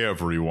 Hey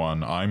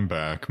everyone, I'm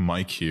back.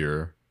 Mike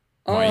here.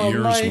 My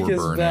ears Mike were is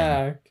burning.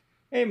 Back.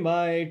 Hey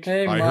Mike.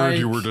 I heard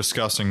you were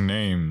discussing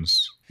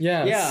names.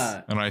 Yes.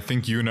 Yeah. And I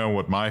think you know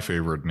what my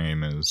favorite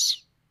name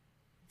is.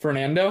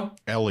 Fernando?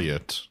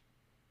 Elliot.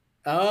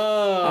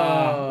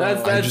 Oh,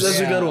 that's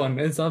a good one.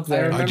 It's up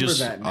there. I remember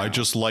that now. I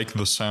just like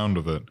the sound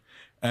of it.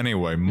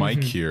 Anyway,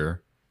 Mike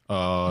here.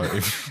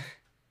 If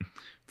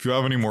you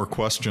have any more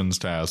questions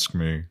to ask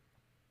me.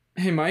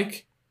 Hey,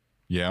 Mike.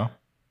 Yeah?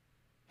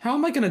 How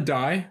am I gonna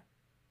die?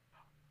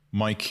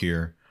 Mike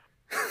here.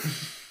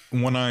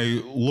 When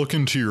I look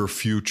into your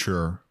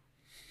future,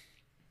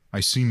 I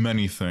see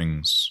many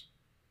things.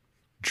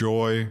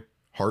 Joy,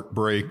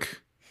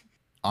 heartbreak.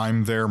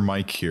 I'm there,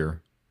 Mike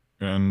here.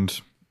 And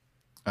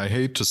I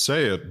hate to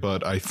say it,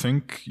 but I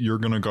think you're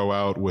going to go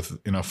out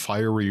in a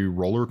fiery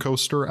roller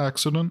coaster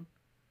accident.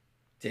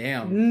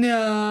 Damn.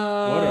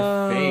 No. What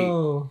a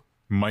fate.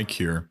 Mike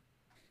here.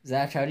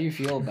 Zach, how do you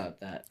feel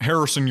about that?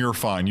 Harrison, you're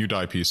fine. You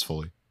die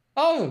peacefully.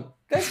 Oh,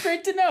 that's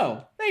great to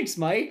know. Thanks,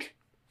 Mike.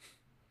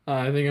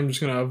 I think I'm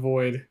just going to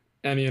avoid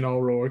any and all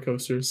roller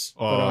coasters.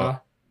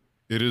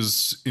 It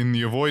is in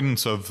the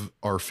avoidance of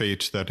our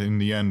fate that in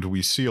the end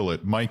we seal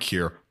it. Mike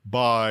here.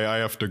 Bye, I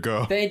have to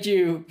go. Thank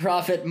you,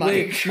 Prophet Mike.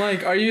 Wait,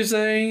 Mike, are you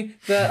saying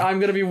that I'm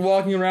going to be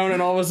walking around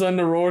and all of a sudden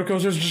the roller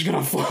coaster's just going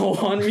to fall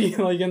on me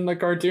like in the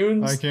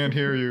cartoons? I can't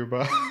hear you,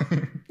 but...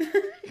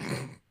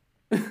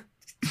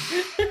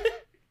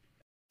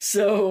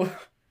 So,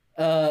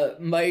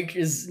 Mike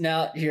is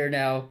not here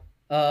now.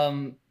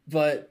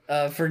 But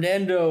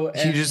Fernando and...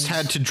 He just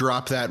had to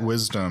drop that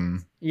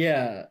wisdom.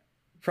 Yeah.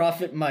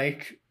 Prophet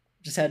Mike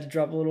just had to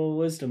drop a little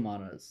wisdom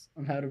on us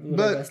on how to live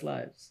our best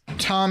lives.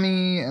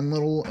 Tommy and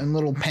little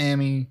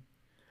Pammy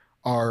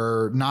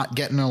are not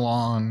getting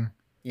along.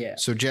 Yeah.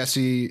 So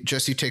Jesse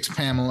takes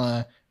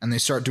Pamela and they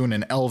start doing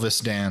an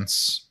Elvis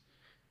dance.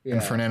 Yeah.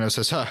 And Fernando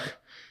says, "Huh,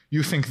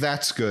 you think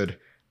that's good?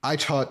 I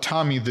taught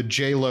Tommy the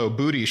J-Lo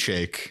booty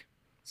shake."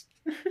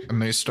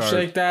 And they start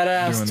shake that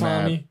ass,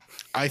 Tommy.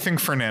 That. I think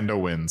Fernando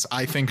wins.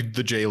 I think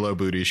the J-Lo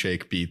booty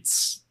shake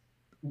beats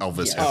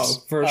Elvis. Yes.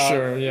 Oh, for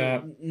sure,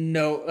 yeah.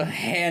 No,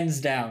 hands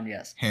down,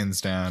 yes. Hands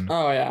down.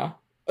 Oh, yeah.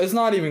 It's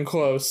not even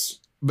close.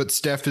 But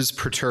Steph is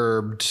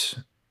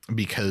perturbed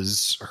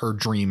because her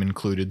dream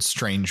included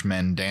strange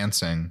men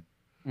dancing.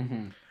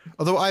 Mm-hmm.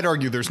 Although I'd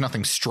argue there's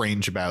nothing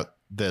strange about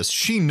this.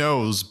 She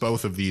knows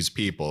both of these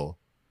people.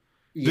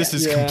 Yeah. This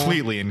is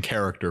completely in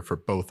character for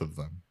both of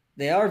them.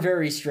 They are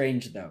very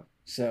strange, though,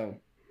 so...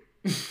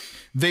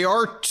 They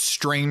are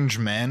strange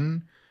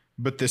men,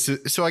 but this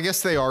is... So I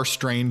guess they are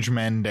strange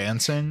men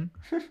dancing,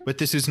 but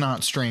this is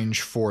not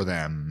strange for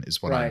them,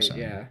 is what I'm saying.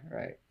 Yeah,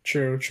 right.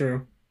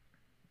 True.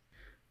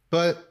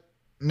 But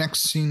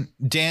next scene,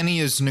 Danny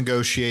is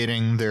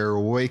negotiating their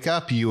Wake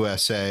Up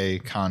USA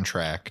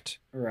contract.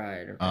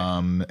 Right.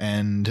 Okay.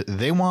 And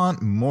they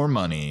want more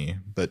money,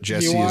 but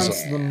Jesse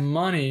wants the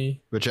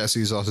money. But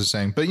Jesse's also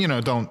saying, but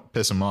don't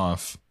piss him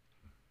off.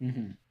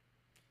 Mm-hmm.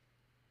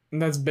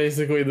 And that's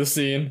basically the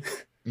scene.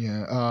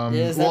 Yeah.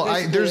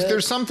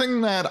 There's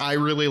something that I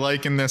really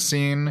like in this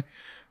scene,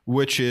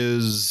 which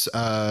is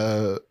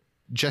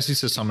Jesse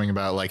says something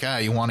about like,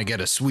 you want to get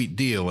a sweet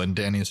deal, and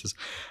Danny says,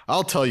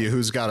 "I'll tell you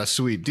who's got a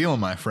sweet deal,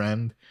 my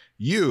friend.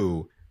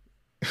 You."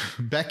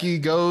 Becky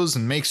goes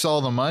and makes all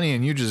the money,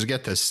 and you just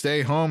get to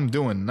stay home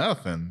doing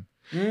nothing.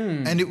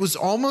 And it was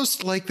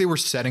almost like they were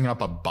setting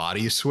up a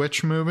Body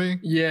Switch movie.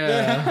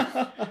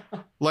 Yeah.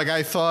 Like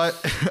I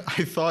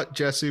thought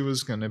Jesse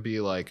was gonna be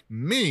like,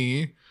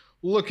 "Me?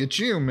 Look at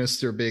you,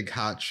 Mr. Big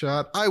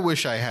Hotshot. I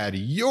wish I had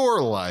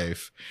your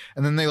life."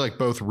 And then they like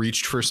both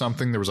reached for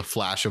something. There was a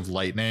flash of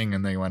lightning,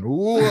 and they went,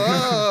 "Whoa!"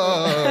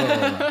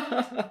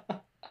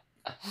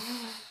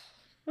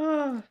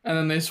 And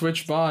then they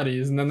switch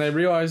bodies, and then they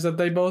realize that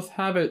they both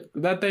have it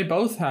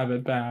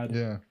bad.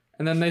 Yeah.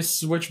 And then they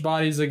switch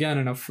bodies again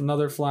in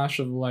another flash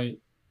of light.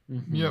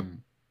 Mm-hmm. Yep.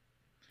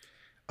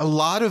 A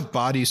lot of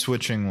body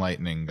switching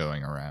lightning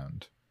going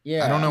around.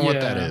 Yeah. I don't know what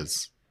that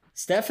is.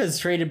 Steph has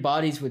traded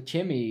bodies with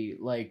Kimmy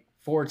like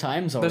 4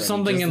 times already. There's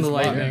something in the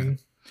lightning.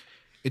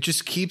 It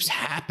just keeps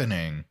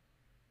happening.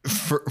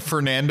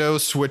 Fernando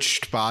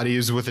switched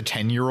bodies with a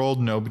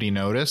 10-year-old. Nobody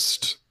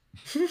noticed.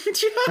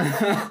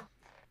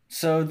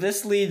 So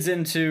this leads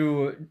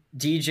into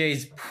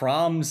DJ's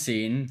prom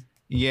scene.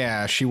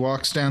 Yeah, she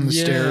walks down the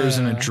stairs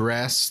in a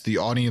dress. The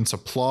audience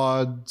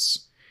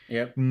applauds.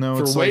 Yep.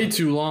 No, for way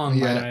too long.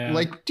 Yeah,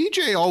 like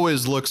DJ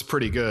always looks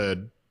pretty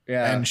good.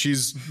 Yeah. And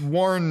she's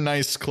worn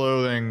nice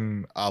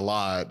clothing a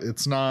lot.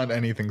 It's not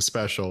anything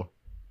special.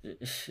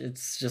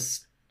 It's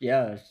just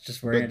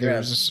wearing a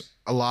dress. There's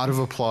a lot of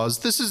applause.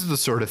 This is the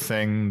sort of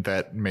thing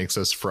that makes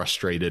us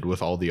frustrated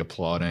with all the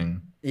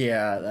applauding.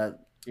 Yeah.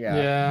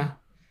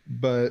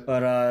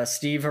 But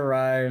Steve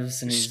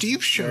arrives and he's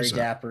very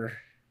dapper.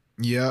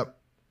 Yep.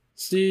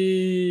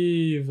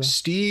 Steve,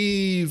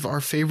 our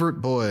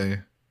favorite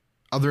boy,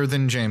 other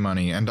than J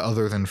Money and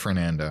other than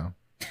Fernando.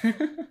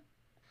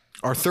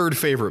 Our third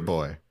favorite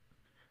boy.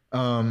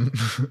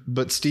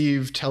 But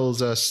Steve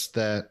tells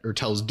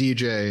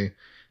DJ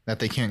that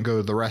they can't go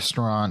to the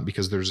restaurant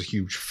because there's a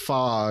huge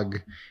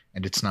fog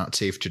and it's not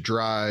safe to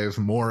drive.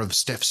 More of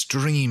Steph's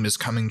dream is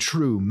coming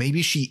true.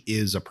 Maybe she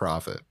is a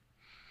prophet.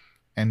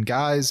 And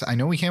guys, I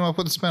know we came up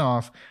with a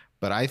spinoff,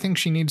 but I think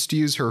she needs to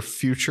use her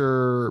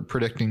future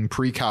predicting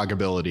precog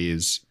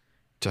abilities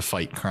to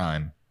fight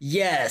crime.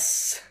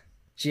 Yes.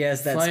 She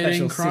has that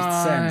Fighting special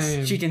sixth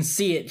sense. She can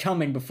see it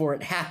coming before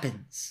it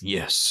happens.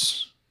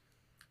 Yes.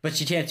 But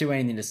she can't do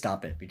anything to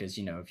stop it because,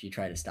 if you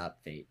try to stop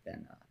fate,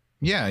 then...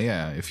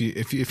 Yeah. If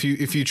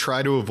you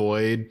try to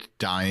avoid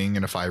dying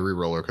in a fiery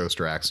roller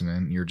coaster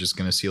accident, you're just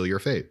going to seal your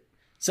fate.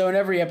 So in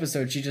every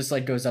episode, she just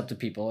goes up to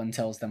people and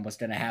tells them what's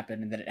going to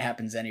happen, and then it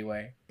happens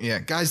anyway. Yeah,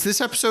 guys, this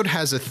episode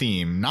has a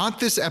theme. Not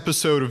this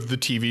episode of the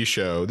TV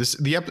show.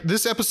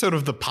 This episode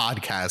of the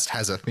podcast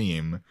has a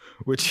theme,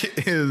 which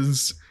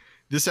is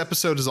this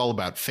episode is all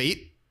about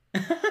fate.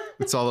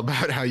 It's all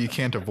about how you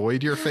can't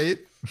avoid your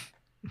fate.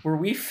 Were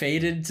we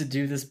fated to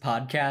do this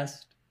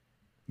podcast?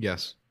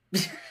 Yes.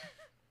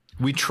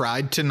 We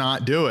tried to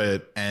not do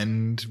it,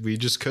 and we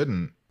just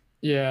couldn't.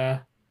 Yeah.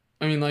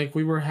 I mean,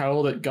 we were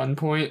held at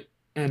gunpoint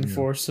and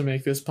forced to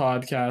make this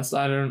podcast.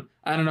 I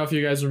don't know if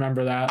you guys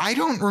remember that. I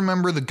don't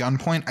remember the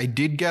gunpoint. I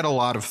did get a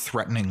lot of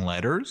threatening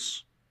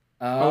letters.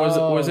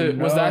 Was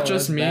that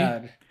just me?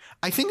 Bad.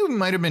 I think it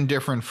might have been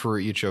different for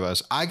each of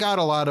us. I got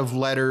a lot of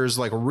letters,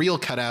 like real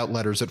cutout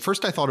letters. At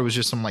first I thought it was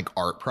just some like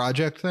art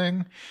project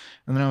thing.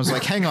 And then I was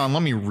like, hang on,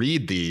 let me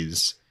read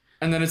these.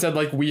 And then it said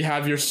like, we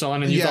have your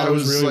son. And you thought it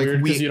was really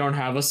weird because you don't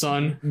have a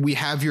son. We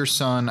have your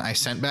son. I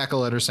sent back a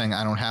letter saying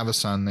I don't have a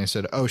son. They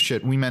said, oh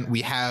shit, we meant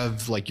we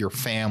have like your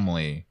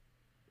family.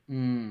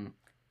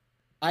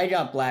 I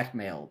got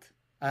blackmailed.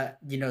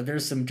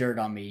 There's some dirt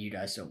on me you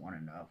guys don't want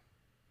to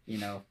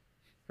know.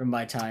 From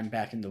my time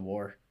back in the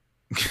war.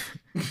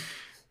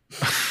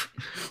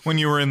 When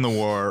you were in the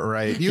war,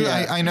 right?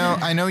 I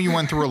know you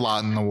went through a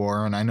lot in the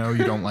war, and I know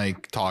you don't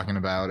like talking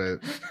about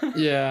it.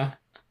 Yeah.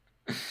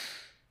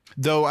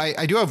 Though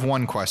I do have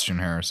one question,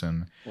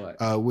 Harrison.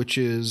 What? Which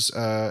is,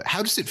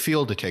 how does it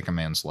feel to take a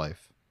man's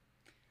life?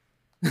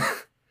 It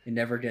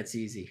never gets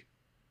easy.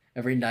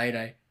 Every night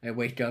I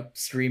wake up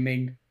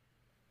screaming.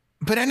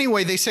 But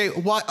anyway, they say,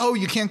 why? Oh,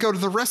 you can't go to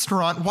the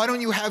restaurant. Why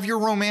don't you have your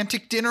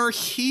romantic dinner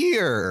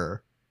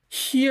here?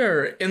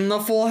 Here in the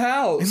Full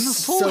House. In the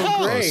Full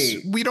House.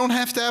 Great. We don't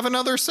have to have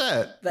another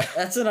set.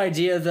 That's an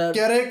idea that...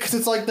 Get it? Because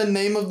it's like the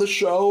name of the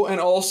show and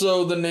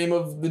also the name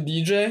of the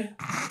DJ.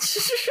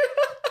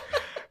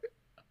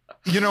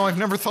 I've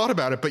never thought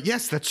about it, but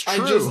yes, that's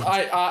true.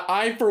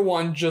 I for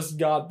one just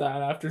got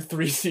that after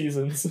 3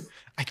 seasons.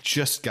 I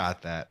just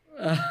got that.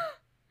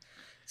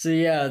 So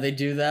yeah, they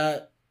do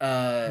that.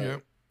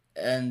 Yep.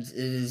 And it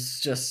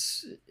is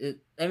just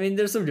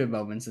there's some good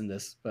moments in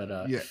this,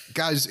 but yeah,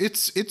 guys,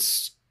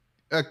 it's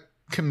a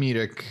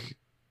comedic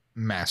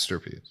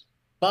masterpiece.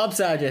 Bob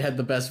Saget had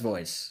the best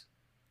voice.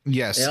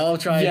 Yes. They all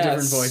tried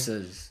different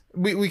voices.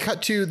 We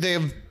cut to, they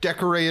have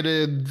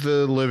decorated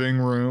the living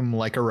room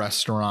like a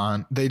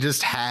restaurant. They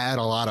just had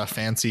a lot of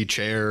fancy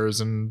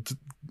chairs and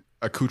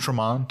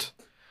accoutrement.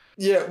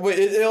 Yeah,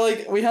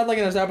 we had like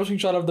an establishing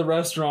shot of the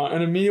restaurant,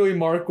 and immediately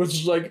Mark was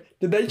just like,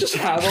 did they just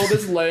have all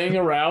this laying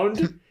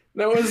around?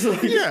 That was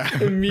like,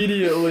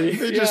 immediately.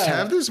 They just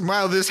have this.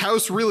 Wow, this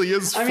house really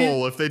is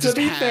full. If they just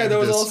had this. To be fair, there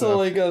was also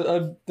like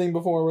a thing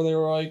before where they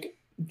were like,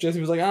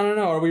 Jesse was like, I don't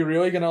know, are we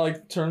really gonna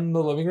like turn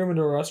the living room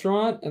into a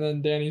restaurant? And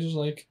then Danny's just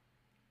like,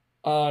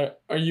 are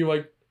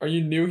you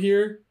new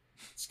here?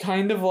 It's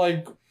kind of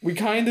like, we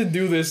kind of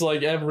do this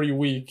like every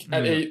week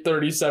at 8:30,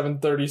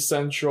 7:30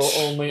 Central,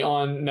 only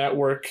on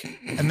network.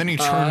 And then he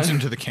turns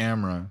into the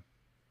camera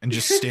and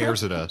just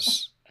stares at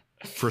us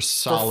for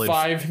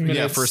 5 minutes.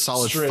 Yeah, for a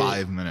solid straight.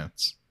 5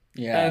 minutes.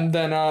 Yeah. And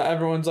then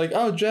everyone's like,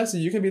 oh, Jesse,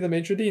 you can be the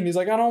maitre d'. And he's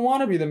like, I don't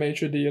want to be the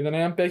maitre d'. And then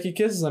Aunt Becky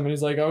kisses him. And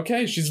he's like,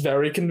 okay, she's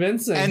very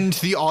convincing. And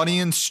the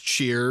audience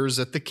cheers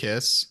at the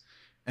kiss.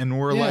 And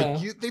we're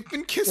like, they've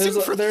been kissing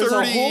for 30 years. There's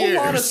a whole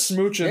lot of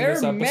smooching They're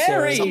this episode.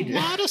 Married. There's a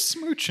lot of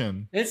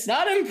smooching. It's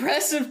not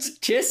impressive to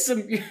kiss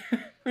them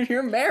when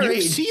you're married.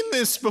 You've seen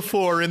this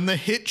before in the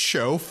hit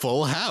show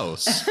Full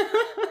House.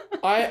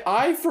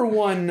 I for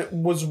one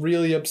was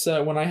really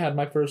upset when I had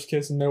my first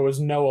kiss and there was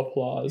no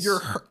applause.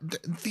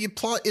 The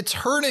applause, it's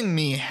hurting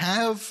me.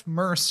 Have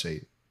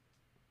mercy.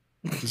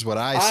 Is what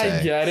I say.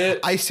 I get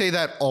it. I say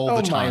that all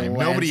the time.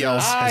 Nobody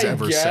else has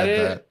ever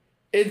said that.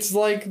 It's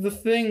like the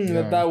thing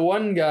that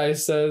one guy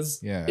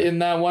says in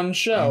that one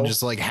show. I'm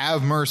just like,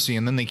 have mercy.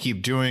 And then they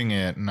keep doing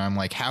it. And I'm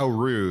like, how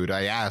rude.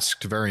 I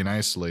asked very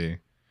nicely.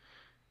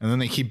 And then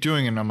they keep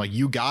doing it. And I'm like,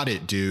 you got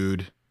it,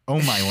 dude. Oh,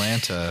 my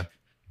Lanta.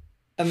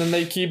 And then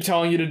they keep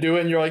telling you to do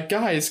it. And you're like,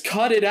 guys,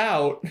 cut it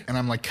out. And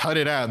I'm like, cut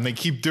it out. And they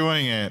keep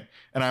doing it.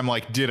 And I'm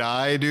like, did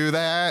I do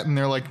that? And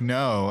they're like,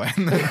 no.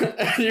 And then,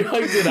 you're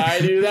like, did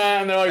I do that?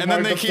 And they're like, and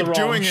then they keep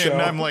doing it.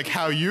 And I'm like,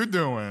 how you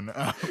doing?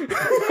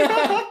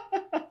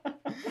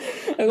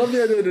 I love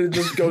the idea that it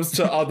just goes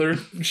to other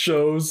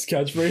shows'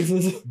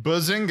 catchphrases.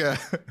 Bazinga.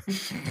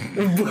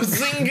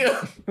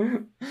 Bazinga.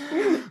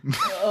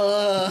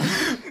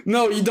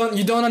 No, you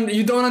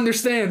don't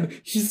understand.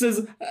 He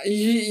says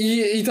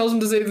he tells him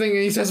the same thing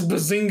and he says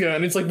bazinga,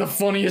 and it's like the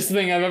funniest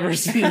thing I've ever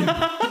seen.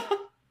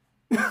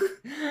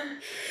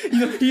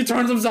 He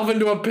turns himself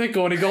into a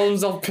pickle and he calls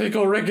himself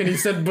Pickle Rick and he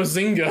said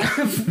bazinga.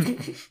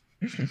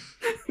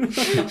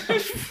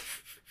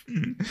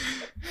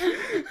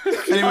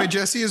 Anyway,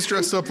 Jesse is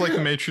dressed up like a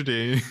maitre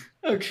d'.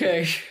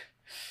 Okay.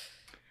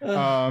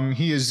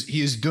 He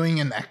is doing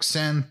an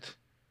accent.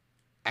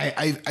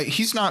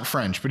 He's not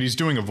French, but he's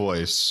doing a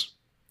voice.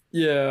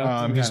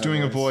 Yeah. He's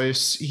doing a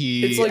voice.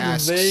 It's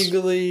like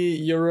vaguely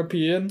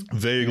European.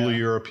 Vaguely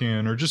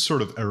European, or just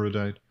sort of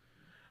erudite.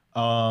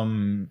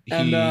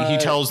 He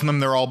tells them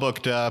they're all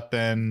booked up,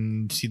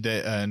 and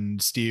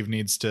Steve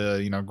needs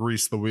to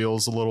grease the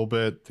wheels a little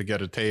bit to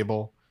get a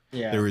table.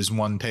 Yeah. There is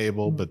one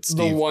table, but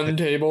Steve... The one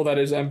table that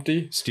is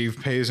empty. Steve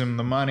pays him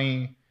the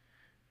money.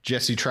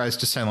 Jesse tries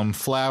to sell him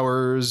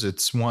flowers.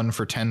 It's one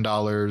for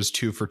 $10,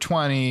 two for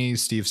 $20.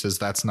 Steve says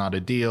that's not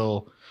a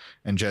deal.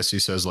 And Jesse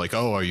says, like,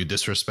 oh, are you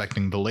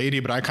disrespecting the lady?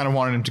 But I kind of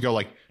wanted him to go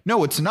like,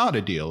 no, it's not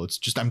a deal. It's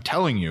just I'm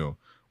telling you.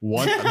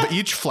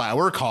 Each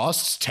flower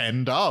costs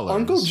 $10.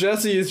 Uncle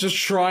Jesse is just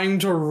trying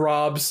to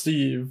rob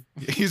Steve.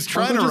 He's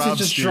trying to rob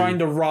Steve. Trying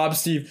to rob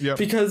Steve. Yep.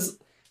 Because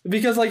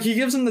like he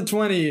gives him the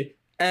 20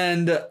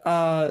 and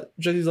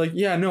Jesse's like,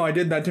 yeah, no, I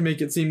did that to make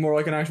it seem more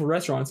like an actual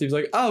restaurant. Steve's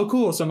like, oh,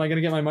 cool. So am I going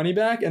to get my money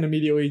back? And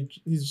immediately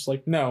he's just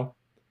like, no.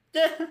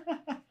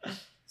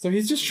 So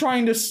he's just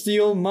trying to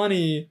steal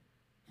money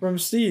from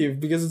Steve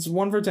because it's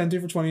 1 for 10,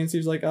 2 for 20. And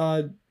Steve's like,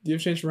 do you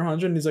have change for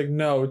 100? And he's like,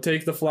 no,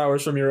 take the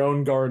flowers from your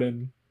own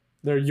garden.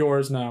 They're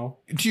yours now.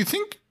 Do you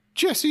think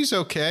Jesse's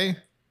okay?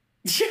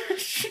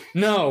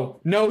 No,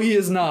 he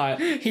is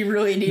not. He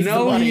really needs the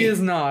money. No, he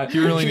is not. He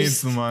really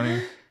needs the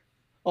money.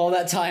 All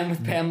that time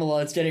with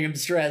Pamela, it's getting him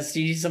stressed.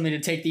 He needs something to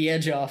take the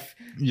edge off.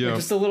 Yeah.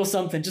 Just a little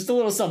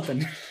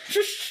something.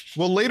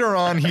 Well, later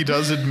on, he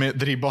does admit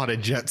that he bought a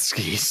jet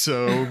ski,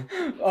 so...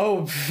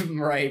 Oh,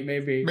 right,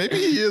 maybe. Maybe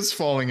he is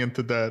falling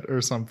into debt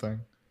or something.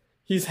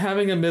 He's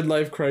having a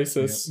midlife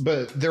crisis. Yeah.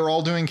 But they're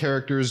all doing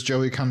characters.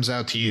 Joey comes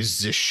out. He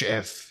is the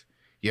chef.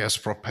 He has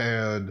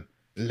prepared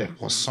le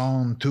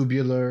poisson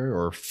tubular,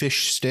 or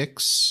fish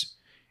sticks,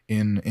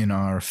 in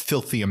our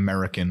filthy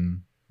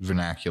American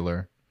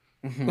vernacular.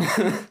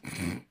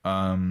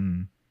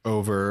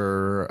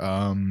 Over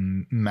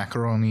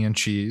macaroni and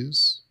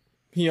cheese.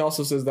 He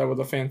also says that with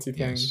a fancy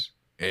thing. Yes,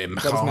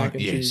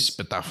 yes,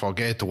 but I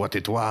forget what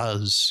it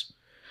was.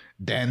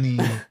 Danny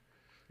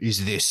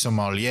is the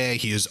sommelier.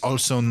 He is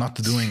also not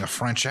doing a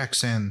French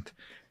accent.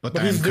 But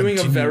he's doing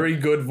a very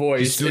good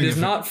voice. It is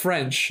not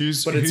French,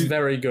 but it's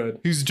very good.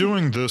 He's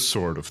doing this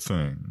sort of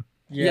thing.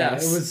 Yeah,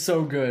 yes. It was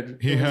so good.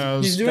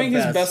 He's doing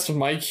his best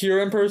Mike here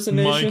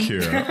impersonation. Mike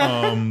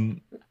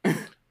here.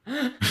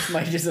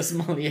 Mike is a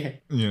sommelier.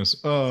 Yes.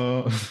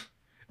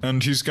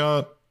 And he's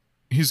got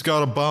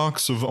a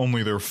box of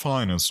only their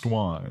finest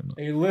wine.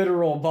 A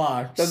literal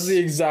box. That's the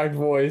exact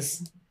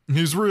voice.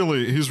 He's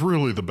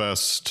really the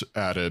best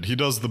at it. He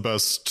does the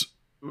best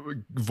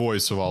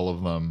voice of all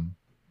of them.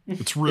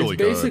 It's really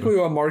good. It's basically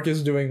what Mark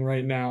is doing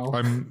right now.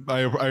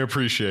 I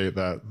appreciate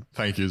that.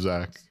 Thank you,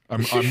 Zach.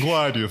 I'm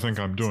glad you think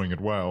I'm doing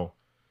it well.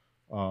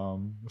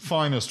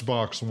 Finest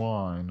box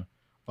wine.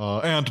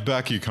 Aunt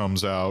Becky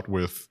comes out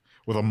with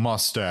a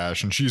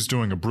mustache, and she's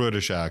doing a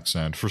British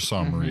accent for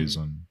some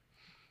reason.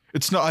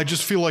 It's not. I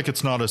just feel like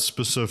it's not as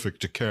specific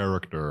to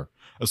character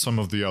as some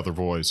of the other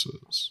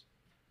voices.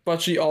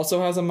 But she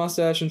also has a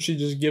mustache, and she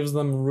just gives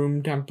them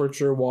room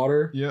temperature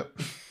water.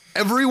 Yep.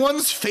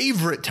 Everyone's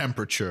favorite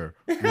temperature.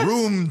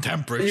 Room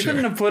temperature. You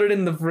couldn't have put it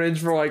in the fridge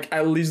for like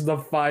at least the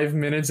 5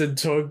 minutes it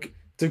took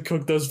to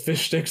cook those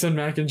fish sticks and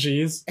mac and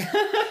cheese. You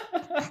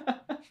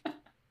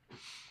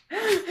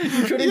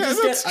couldn't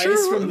just get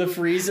ice from the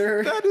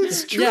freezer. That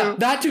is true. Yeah,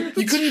 that too.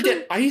 You couldn't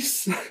get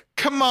ice.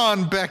 Come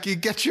on, Becky,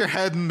 get your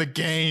head in the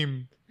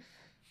game.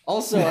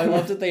 Also, I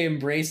love that they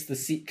embraced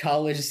the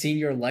college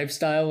senior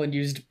lifestyle and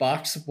used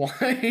boxed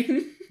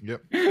wine.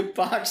 Yep.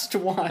 Boxed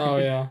wine. Oh,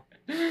 yeah.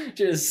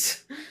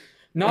 Just...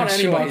 Not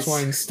any boxed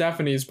wine,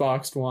 Stephanie's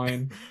boxed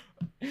wine.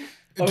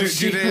 Do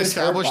they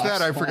establish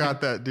that? I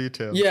forgot that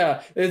detail.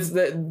 Yeah, it's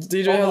that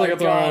DJ has like a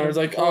throw. It's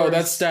like, oh,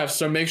 that's Steph.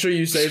 So make sure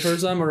you save her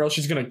some, or else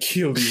she's gonna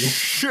kill you.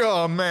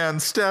 Oh man,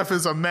 Steph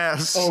is a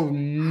mess. Oh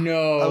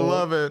no, I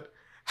love it.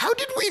 How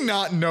did we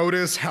not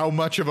notice how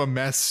much of a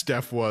mess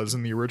Steph was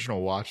in the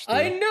original watch?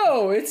 I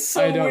know, it's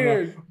so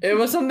weird. Know. It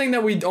was something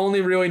that we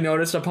only really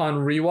noticed upon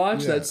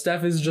rewatch, that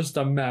Steph is just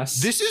a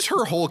mess. This is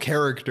her whole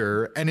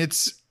character, and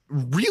it's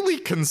really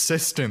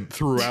consistent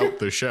throughout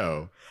the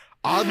show.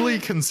 Oddly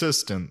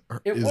consistent.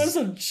 It was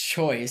a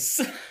choice.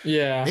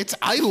 Yeah.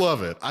 I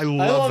love it. I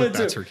love that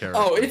that's her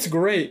character. Oh, it's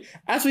great.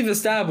 As we've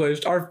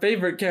established, our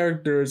favorite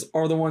characters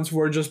are the ones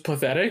who are just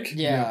pathetic.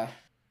 Yeah.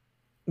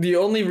 The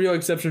only real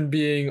exception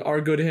being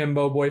our good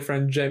himbo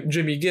boyfriend,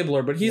 Jimmy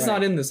Gibbler, but he's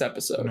not in this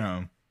episode.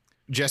 No.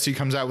 Jesse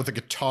comes out with a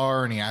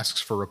guitar and he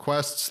asks for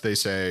requests. They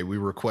say, we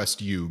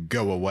request you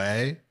go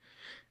away.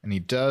 And he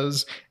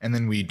does. And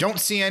then we don't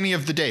see any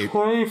of the date.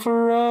 Play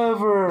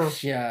forever.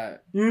 Yeah.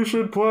 You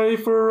should play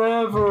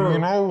forever. Do you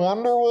know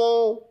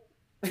Wonderwall?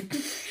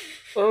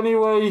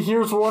 Anyway,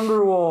 here's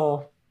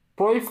Wonderwall.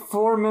 Play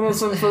 4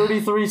 minutes and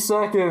 33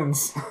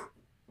 seconds.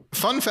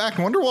 Fun fact,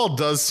 Wonderwall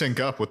does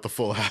sync up with the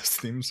Full House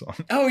theme song.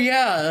 Oh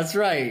yeah, that's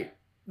right.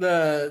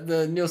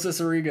 The Neil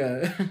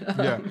Cicierega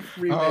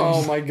remix.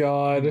 Oh my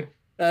god.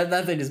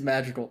 That thing is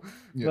magical.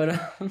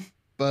 Yeah.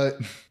 But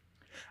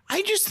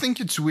I just think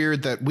it's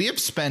weird that we have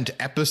spent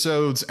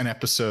episodes and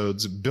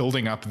episodes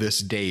building up this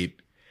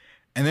date,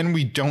 and then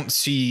we don't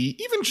see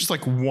even just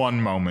like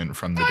one moment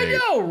from the date. I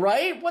know,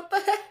 right? What the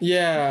heck?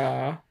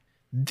 Yeah.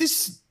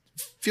 This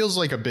feels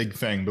like a big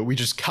thing, but we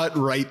just cut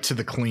right to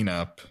the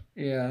cleanup.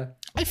 Yeah.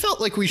 I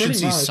felt like we should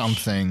see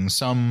something,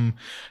 some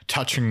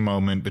touching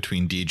moment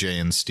between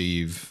DJ and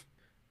Steve.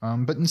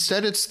 But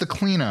instead it's the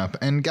cleanup.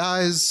 And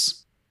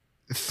guys,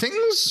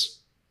 things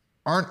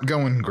aren't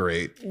going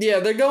great.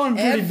 Yeah, they're going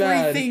pretty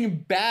bad.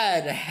 Everything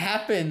bad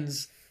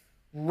happens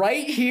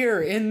right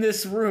here in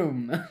this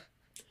room.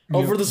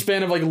 Over the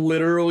span of like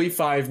literally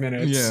 5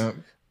 minutes. Yeah.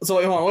 So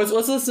hold on,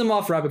 let's list them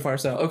off rapid fire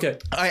style. Okay.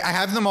 I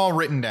have them all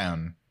written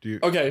down.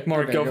 Okay,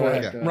 Mark, go for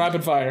it.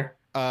 Rapid fire.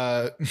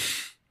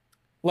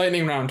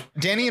 Lightning round.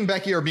 Danny and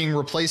Becky are being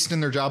replaced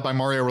in their job by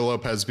Mario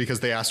Lopez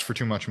because they asked for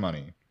too much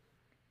money.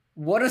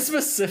 What a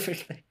specific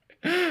thing.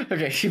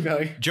 Okay, keep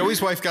going.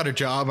 Joey's wife got a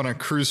job on a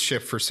cruise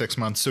ship for 6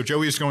 months, so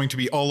Joey is going to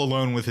be all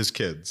alone with his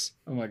kids.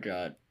 Oh my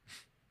god.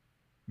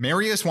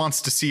 Marius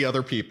wants to see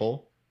other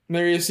people.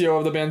 Marius Yo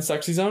of the band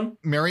Sexy Zone.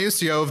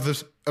 Marius Yo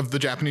of the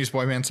Japanese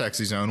boy band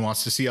Sexy Zone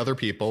wants to see other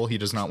people. He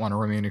does not want to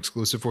remain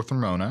exclusive with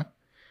Ramona.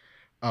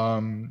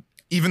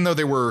 Even though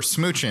they were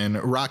smooching,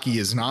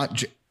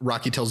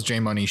 Rocky tells J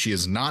Money she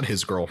is not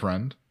his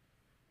girlfriend.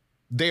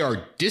 They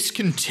are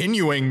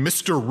discontinuing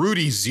Mr.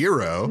 Rudy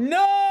Zero.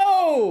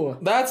 No!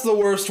 That's the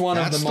worst one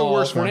of them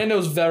all.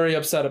 Fernando's very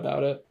upset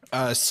about it.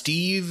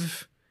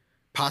 Steve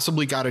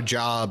possibly got a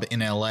job in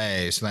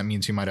LA, so that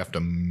means he might have to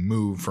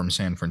move from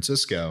San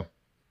Francisco.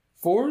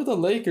 For the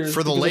Lakers.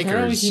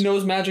 Apparently he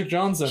knows Magic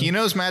Johnson.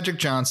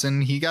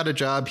 He got a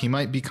job. He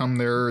might become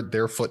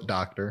their foot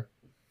doctor.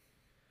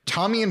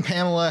 Tommy and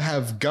Pamela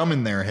have gum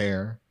in their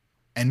hair.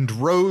 And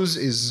Rose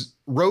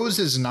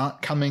is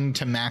not coming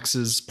to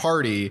Max's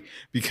party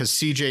because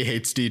CJ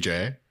hates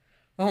DJ.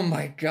 Oh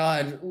my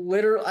god.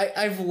 Literally,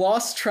 I've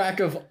lost track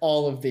of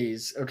all of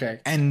these. Okay.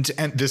 And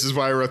this is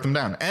why I wrote them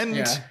down.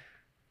 And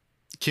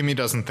Kimmy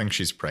doesn't think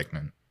she's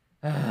pregnant.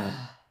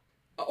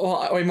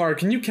 Well, wait, Mark,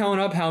 can you count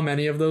up how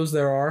many of those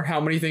there are? How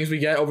many things we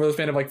get over the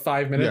span of like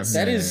 5 minutes?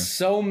 That is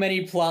so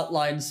many plot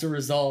lines to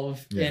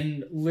resolve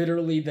in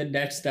literally the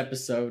next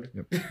episode.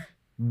 Yep.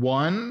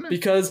 1.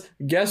 Because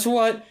guess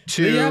what?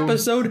 2. The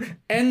episode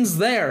ends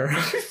there.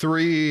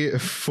 3,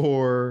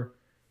 4,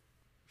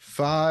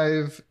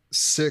 5,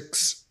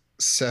 6,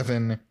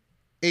 7,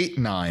 8,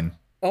 9.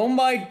 Oh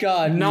my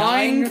god.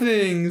 9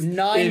 things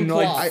 9 in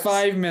plots. like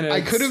 5 minutes.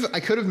 I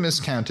could have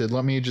miscounted.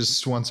 Let me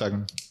just 1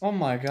 second. Oh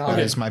my god. That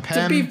is my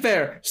pen. To be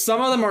fair,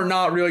 some of them are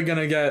not really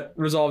gonna get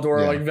resolved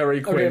or like very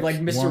quick. Okay, like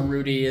Mr.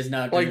 Rudy is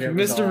not gonna get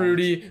resolved. Mr.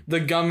 Rudy,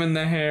 the gum in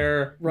the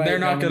hair. Right, they're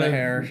not gonna. The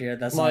hair. Yeah,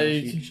 that's like, not a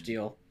huge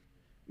deal.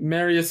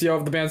 Marius Yo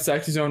of the band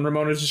Sexy Zone.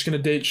 Ramona's just gonna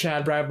date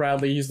Chad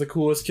Bradley. He's the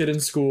coolest kid in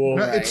school.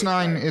 No, it's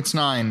 9. It's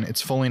 9.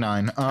 It's fully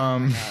 9.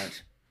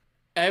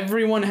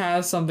 Everyone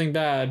has something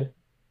bad.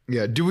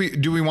 Yeah. Do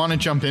we want to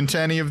jump into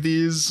any of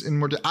these in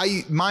more?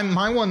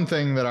 My one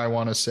thing that I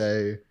want to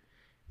say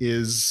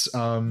is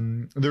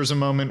there's a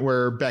moment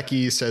where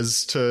Becky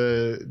says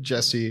to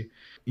Jesse,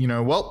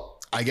 well,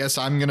 I guess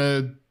I'm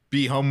gonna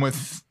be home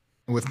with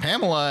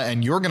Pamela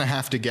and you're gonna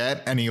have to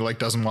get, and he like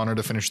doesn't want her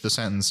to finish the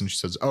sentence, and she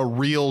says, a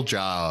real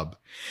job.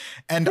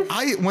 And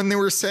when they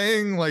were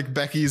saying like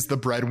Becky's the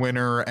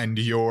breadwinner and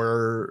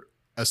you're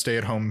a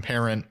stay-at-home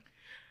parent,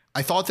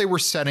 I thought they were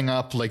setting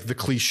up like the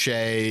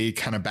cliche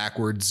kind of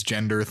backwards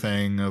gender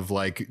thing of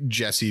like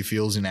Jesse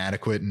feels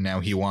inadequate and now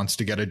he wants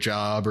to get a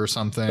job or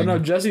something. But no,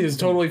 Jesse is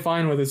totally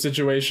fine with his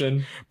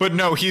situation. But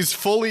no, he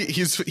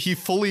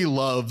fully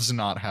loves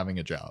not having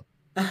a job.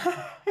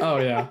 Oh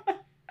yeah.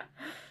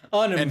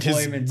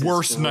 Unemployment.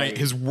 And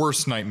his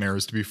worst nightmare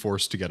is to be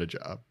forced to get a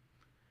job.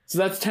 So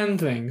that's 10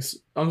 things.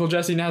 Uncle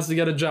Jesse has to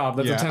get a job.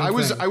 That's a 10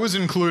 I was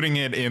including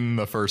it in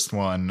the first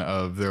one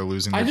of they're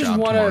losing their job. I just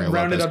want to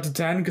round it up to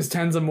 10 because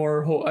 10's a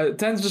more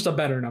 10's just a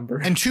better number.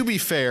 And to be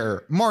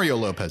fair, Mario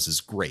Lopez is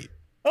great.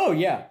 Oh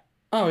yeah.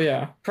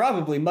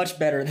 Probably much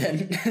better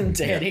than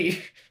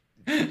Danny.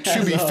 Yeah.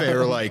 To be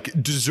fair, like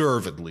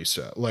deservedly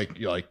so. Like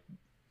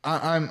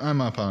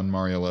I'm up on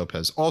Mario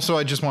Lopez. Also,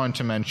 I just wanted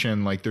to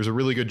mention like there's a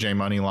really good J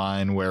Money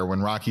line where when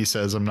Rocky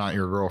says I'm not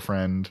your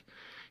girlfriend,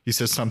 he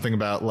says something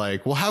about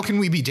like, well, how can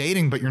we be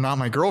dating, but you're not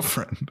my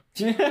girlfriend?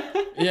 Yeah,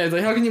 it's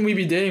like, how can we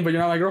be dating, but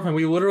you're not my girlfriend?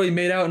 We literally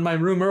made out in my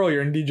room earlier,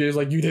 and DJ's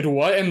like, you did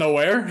what and the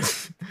where?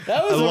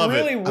 That was a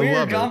really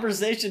weird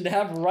conversation to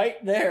have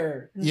right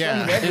there.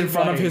 In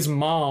front of his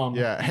mom.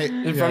 Yeah. Hey,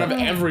 in front of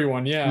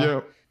everyone,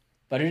 yeah.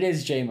 But it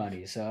is J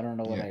Money, so I don't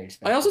know what I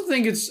expect. I also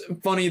think it's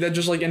funny that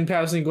just like in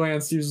passing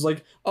glance, he was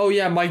like, oh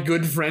yeah, my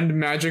good friend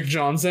Magic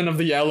Johnson of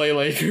the LA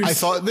Lakers. I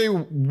thought they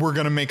were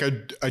going to make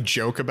a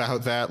joke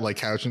about that, like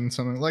couching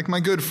something like my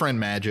good friend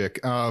Magic.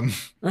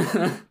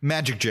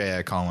 Magic J,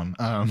 I call him.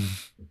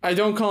 I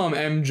don't call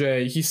him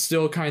MJ. He's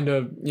still kind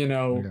of,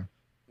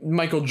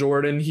 Michael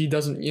Jordan. He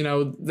doesn't,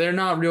 they're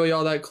not really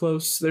all that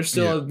close. There's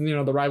still,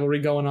 the rivalry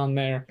going on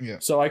there. Yeah.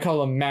 So I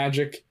call him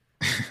Magic.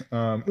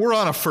 We're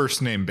on a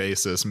first name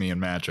basis, me and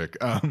Magic.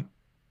 But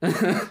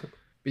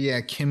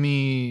yeah,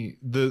 Kimmy,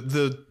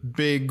 the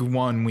big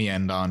one we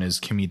end on is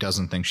Kimmy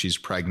doesn't think she's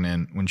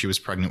pregnant. When she was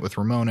pregnant with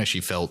Ramona,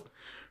 she felt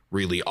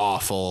really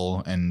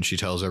awful, and she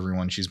tells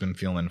everyone she's been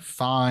feeling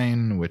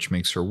fine, which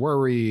makes her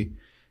worry.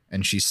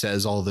 And she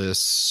says all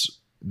this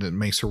that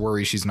makes her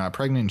worry she's not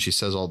pregnant. And she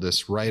says all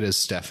this right as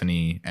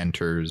Stephanie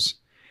enters,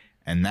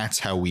 and that's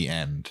how we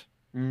end.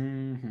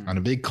 Mm-hmm. On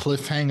a big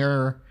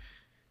cliffhanger,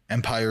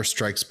 Empire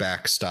Strikes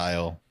Back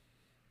style.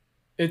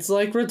 It's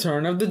like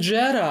Return of the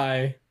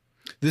Jedi.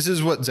 This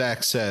is what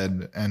Zach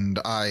said, and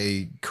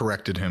I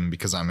corrected him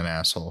because I'm an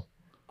asshole.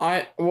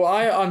 I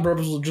on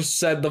purpose just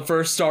said the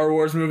first Star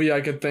Wars movie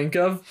I could think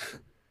of.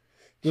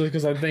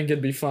 because I think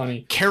it'd be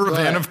funny.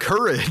 Caravan of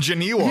Courage,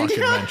 an Ewok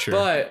adventure.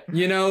 But,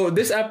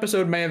 this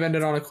episode may have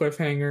ended on a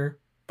cliffhanger,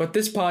 but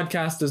this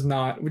podcast does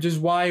not, which is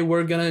why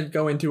we're going to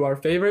go into our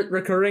favorite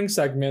recurring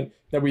segment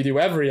that we do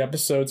every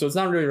episode. So it's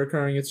not really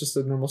recurring, it's just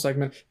a normal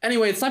segment.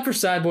 Anyway, it's time for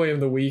Sad Boy of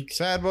the Week.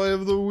 Sad Boy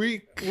of the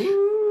Week.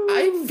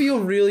 I feel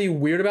really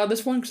weird about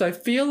this one because I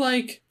feel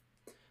like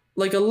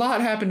a lot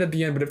happened at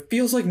the end, but it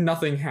feels like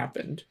nothing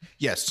happened.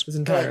 Yes. This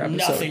entire episode.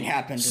 Nothing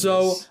happened.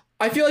 So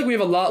I feel like we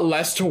have a lot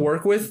less to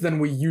work with than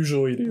we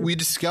usually do. We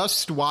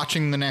discussed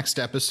watching the next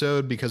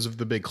episode because of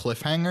the big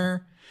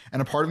cliffhanger.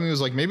 And a part of me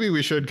was like, maybe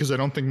we should, because I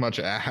don't think much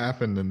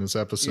happened in this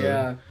episode.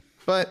 Yeah.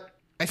 But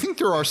I think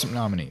there are some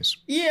nominees.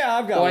 Yeah,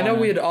 I've got one. I know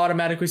we had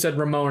automatically said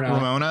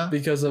Ramona.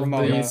 Because of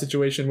the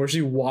situation where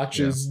she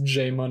watches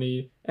J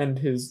Money and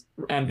his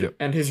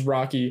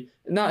Rocky.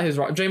 Not his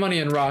J Money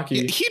and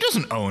Rocky. He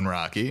doesn't own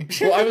Rocky.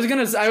 Well, I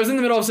was in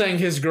the middle of saying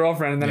his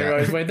girlfriend, and then I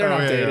realized, wait, they're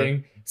not dating.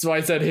 Yeah. So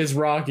I said his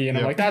Rocky, and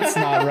I'm like, that's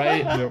not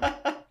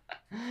right.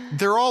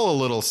 They're all a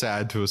little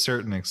sad to a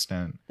certain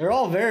extent. They're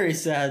all very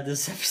sad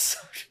this episode.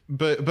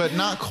 But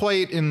not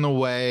quite in the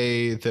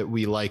way that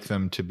we like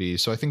them to be.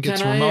 So I think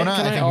it's Ramona.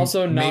 Can I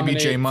also maybe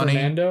J Money.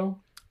 Fernando?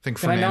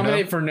 Can I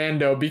nominate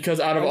Fernando? Because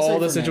out of all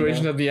the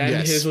situations at the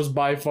end, his was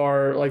by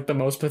far like the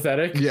most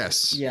pathetic.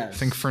 Yes. I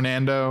think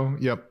Fernando.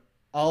 Yep.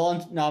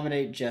 I'll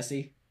nominate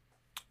Jesse.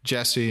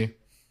 So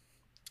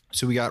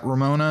we got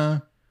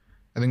Ramona.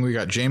 I think we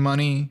got J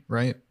Money,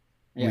 right?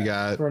 Yeah. We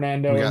got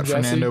Fernando.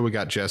 We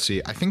got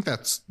Jesse. I think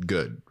that's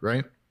good,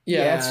 right?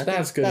 Yeah,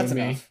 that's good with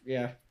me.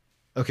 Yeah.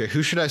 Okay,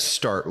 who should I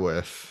start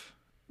with?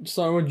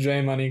 Start with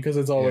J Money because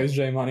it's always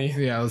J Money.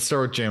 Yeah, let's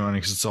start with J Money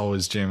because it's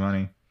always J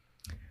Money.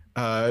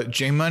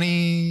 J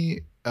Money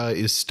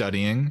is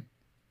studying.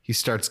 He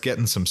starts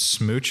getting some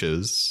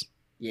smooches.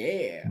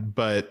 Yeah.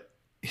 But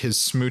his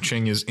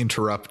smooching is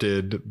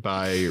interrupted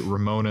by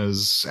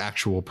Ramona's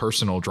actual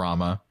personal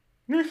drama.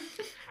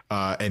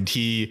 And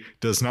he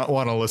does not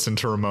want to listen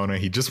to Ramona.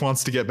 He just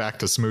wants to get back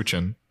to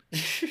smooching.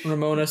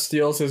 Ramona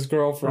steals his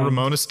girlfriend.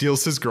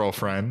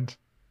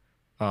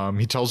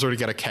 He tells her to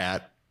get a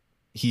cat.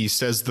 He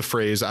says the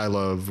phrase I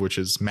love, which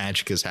is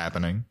magic is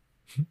happening.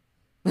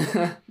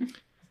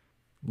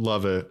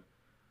 Love it.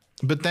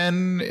 But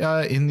then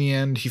in the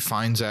end, he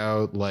finds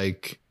out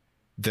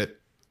that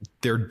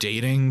they're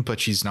dating,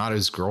 but she's not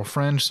his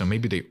girlfriend. So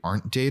maybe they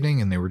aren't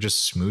dating and they were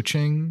just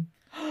smooching.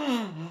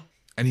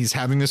 And he's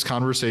having this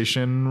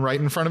conversation right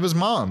in front of his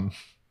mom.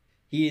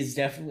 He is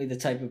definitely the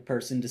type of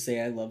person to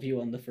say I love you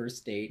on the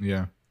first date.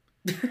 Yeah.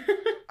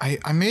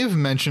 I may have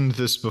mentioned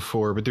this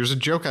before, but there's a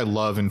joke I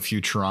love in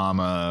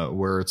Futurama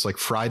where it's like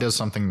Fry does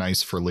something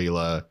nice for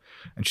Leela.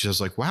 And she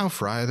says like, wow,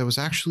 Fry, that was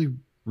actually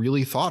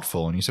really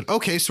thoughtful. And he said,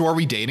 okay, so are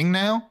we dating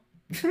now?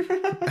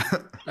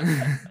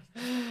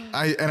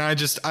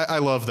 I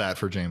love that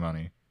for J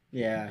Money.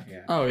 Yeah.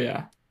 Oh,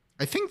 yeah.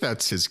 I think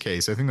that's his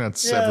case. I think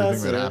that's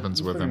everything that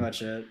happens with him. Pretty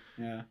much it.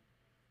 Yeah.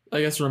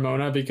 I guess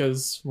Ramona,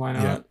 because why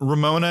not? Yeah.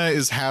 Ramona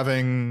is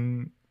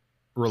having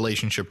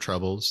relationship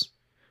troubles.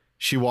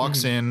 She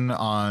walks in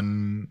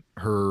on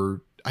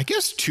her, I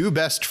guess, two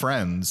best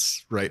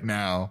friends right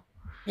now.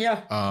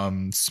 Yeah.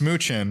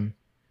 Smooching,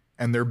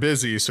 and they're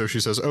busy, so she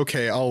says,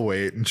 "Okay, I'll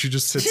wait," and she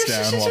just sits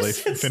down while they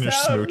finish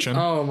smooching.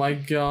 Oh my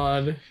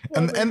god!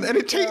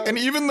 And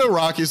even though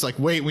Rocky's like,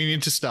 "Wait, we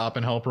need to stop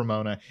and help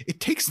Ramona," it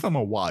takes them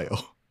a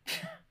while.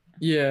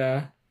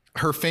 Yeah.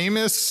 Her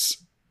famous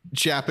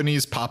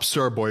Japanese pop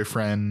star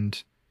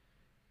boyfriend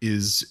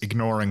is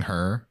ignoring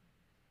her.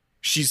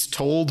 She's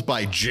told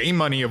by J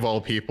Money of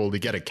all people to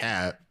get a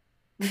cat.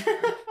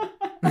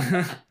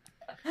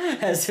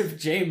 As if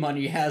J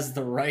Money has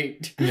the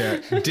right. Yeah,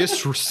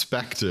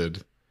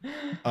 disrespected.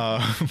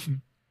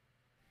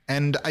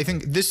 And I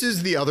think this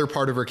is the other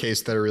part of her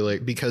case that I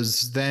relate,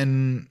 because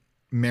then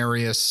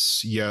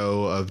Marius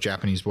Yo of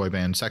Japanese boy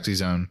band Sexy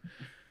Zone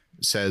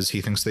says he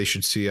thinks they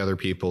should see other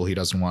people. He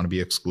doesn't want to be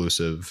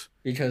exclusive.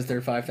 Because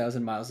they're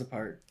 5,000 miles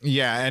apart.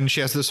 Yeah, and she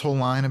has this whole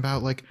line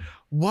about like,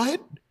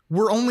 what?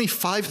 We're only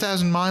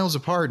 5,000 miles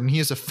apart, and he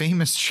is a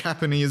famous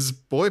Japanese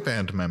boy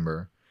band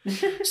member.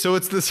 So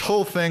it's this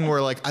whole thing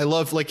where like I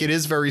love, like, it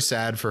is very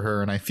sad for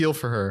her and I feel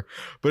for her,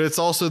 but it's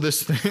also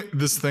this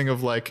thing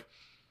of like,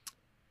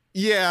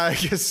 yeah,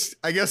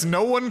 I guess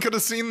no one could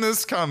have seen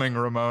this coming,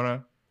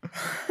 Ramona.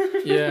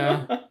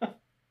 Yeah.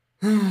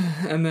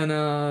 And then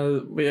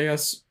I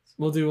guess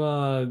we'll do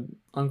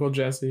Uncle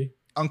Jesse.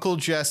 Uncle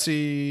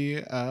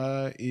Jesse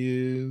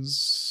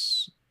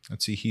is,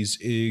 let's see, he's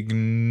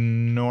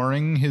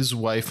ignoring his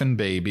wife and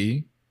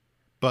baby.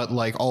 But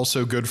like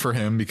also good for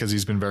him because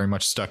he's been very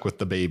much stuck with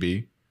the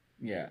baby.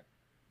 Yeah.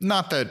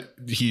 Not that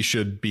he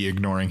should be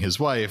ignoring his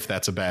wife.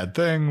 That's a bad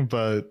thing,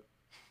 but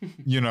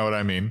you know what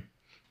I mean.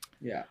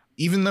 Yeah.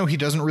 Even though he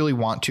doesn't really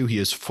want to, he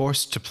is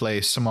forced to play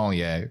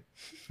sommelier.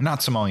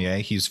 Not sommelier.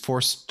 He's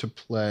forced to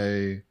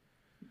play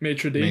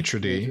Maitre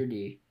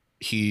d'.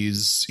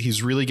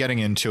 He's really getting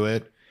into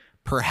it,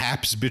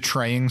 perhaps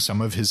betraying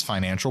some of his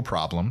financial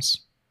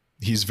problems.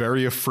 He's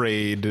very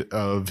afraid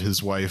of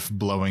his wife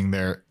blowing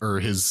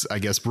his, I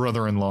guess,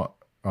 brother-in-law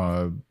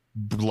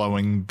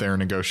blowing their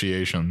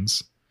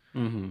negotiations.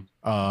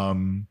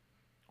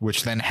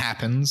 Which then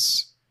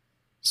happens.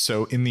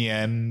 So in the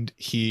end,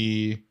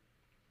 he's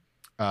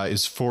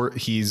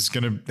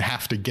gonna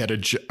have to get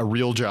a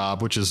real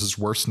job, which is his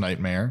worst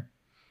nightmare.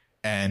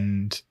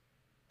 And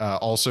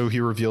also he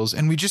reveals,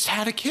 and we just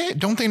had a kid.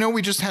 Don't they know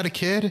we just had a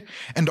kid?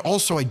 And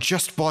also I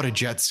just bought a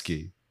jet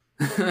ski.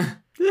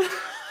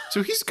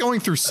 So he's going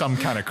through some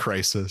kind of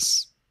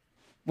crisis.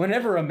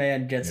 Whenever a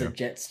man gets a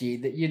jet ski,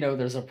 that you know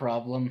there's a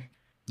problem.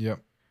 Yep.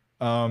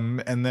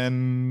 And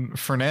then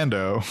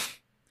Fernando,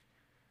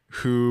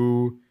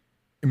 who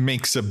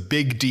makes a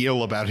big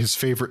deal about his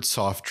favorite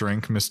soft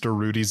drink, Mr.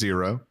 Rudy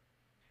Zero,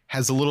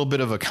 has a little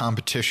bit of a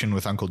competition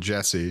with Uncle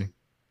Jesse.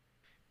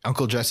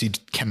 Uncle Jesse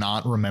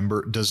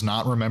does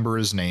not remember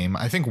his name.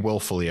 I think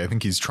willfully. I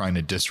think he's trying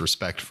to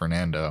disrespect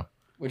Fernando.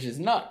 Which is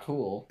not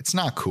cool. It's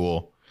not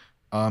cool.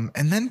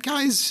 And then,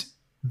 guys,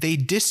 they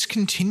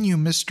discontinue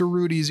Mr.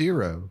 Rudy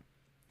Zero.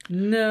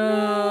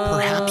 No.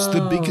 Perhaps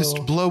the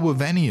biggest blow of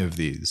any of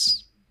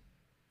these.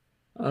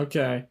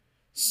 Okay.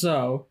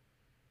 So,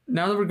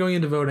 now that we're going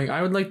into voting,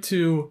 I would like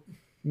to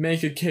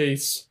make a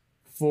case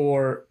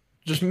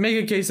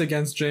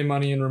against J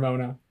Money and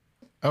Ramona.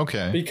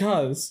 Okay.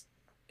 Because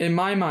in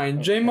my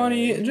mind, J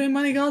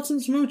Money got some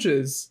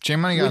smooches. J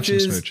Money got some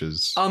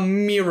smooches. A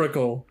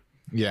miracle.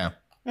 Yeah.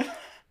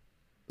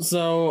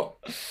 So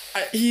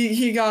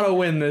he gotta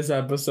win this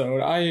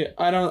episode.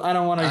 I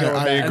don't want to go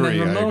with that.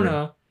 Agree, and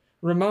then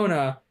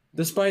Ramona,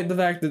 despite the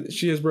fact that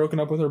she has broken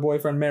up with her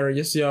boyfriend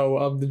Marius Yo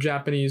of the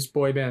Japanese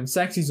boy band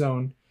Sexy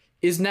Zone,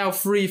 is now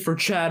free for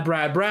Chad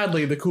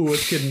Bradley, the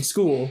coolest kid in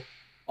school.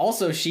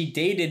 Also, she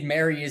dated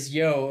Marius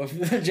Yo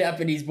of the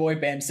Japanese boy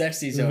band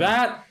Sexy Zone.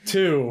 That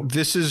too.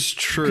 This is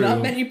true.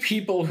 Not many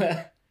people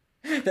that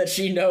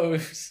she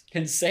knows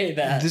can say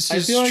that. I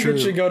feel like it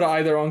should go to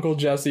either Uncle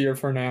Jesse or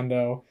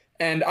Fernando.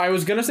 And I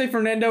was gonna say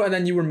Fernando, and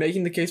then you were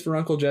making the case for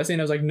Uncle Jesse, and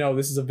I was like, no,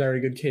 this is a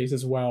very good case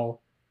as well.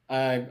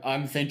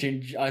 I'm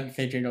thinking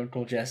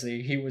Uncle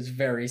Jesse. He was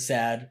very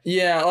sad.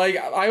 Yeah, like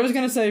I was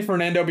gonna say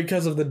Fernando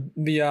because of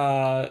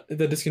the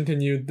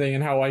discontinued thing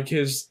and how like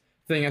his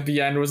thing at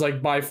the end was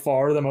like by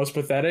far the most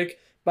pathetic.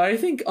 But I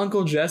think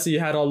Uncle Jesse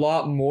had a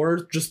lot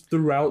more just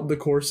throughout the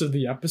course of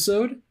the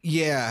episode.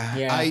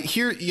 Yeah.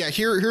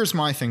 Here's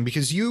my thing,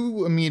 because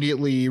you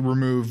immediately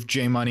removed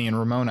J Money and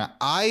Ramona.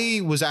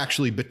 I was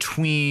actually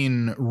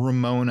between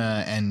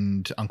Ramona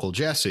and Uncle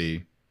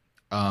Jesse.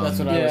 That's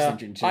what I was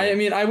thinking too. I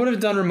mean, I would have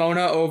done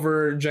Ramona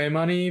over J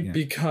Money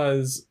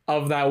because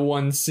of that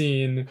one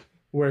scene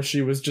where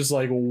she was just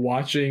like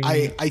watching.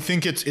 I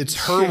think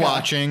it's her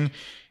watching.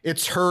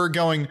 It's her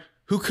going,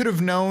 who could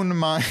have known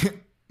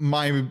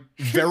my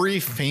very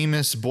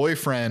famous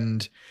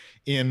boyfriend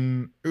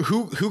who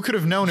could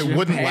have known Japan. It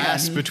wouldn't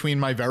last between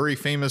my very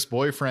famous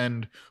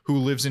boyfriend who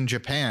lives in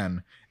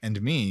Japan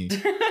and me,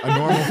 a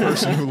normal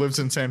person who lives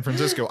in San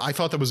Francisco. I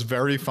thought that was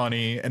very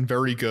funny and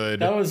very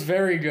good. That was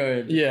very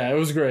good. Yeah, it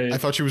was great. I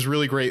thought she was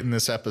really great in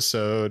this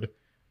episode.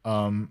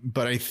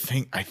 But I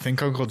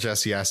think Uncle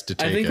Jesse has to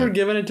take it. I think we're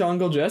giving it to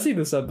Uncle Jesse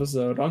this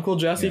episode. Uncle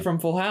Jesse from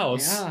Full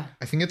House. Yeah.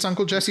 I think it's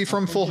Uncle Jesse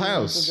from Full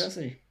House. Uncle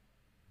Jesse.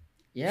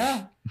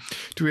 Yeah.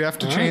 Do we have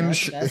to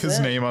change his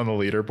name on the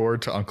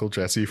leaderboard to Uncle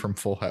Jesse from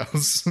Full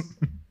House?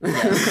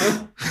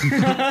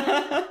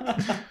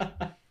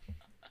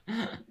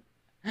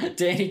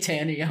 Danny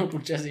Tanny, Uncle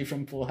Jesse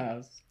from Full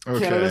House.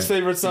 Okay. Canada's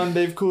favorite son,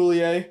 Dave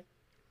Coulier.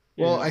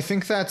 Well, I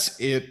think that's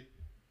it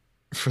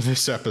for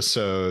this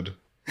episode.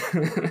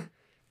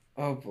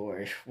 Oh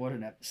boy, what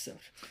an episode.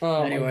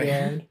 Oh,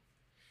 anyway.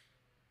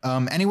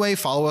 Anyway,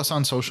 follow us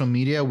on social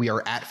media. We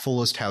are at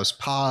Fullest House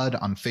Pod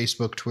on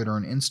Facebook, Twitter,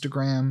 and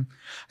Instagram.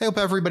 I hope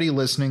everybody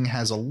listening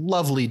has a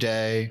lovely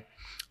day.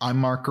 I'm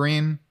Mark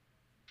Green.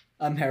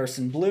 I'm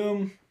Harrison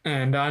Bloom.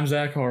 And I'm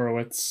Zach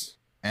Horowitz.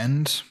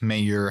 And may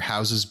your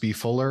houses be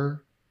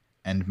fuller,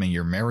 and may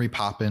your Mary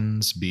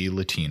Poppins be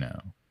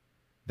Latino.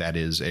 That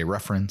is a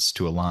reference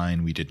to a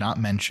line we did not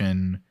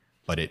mention,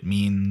 but it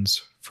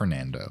means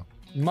Fernando.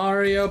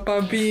 Mario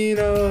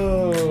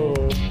Papino!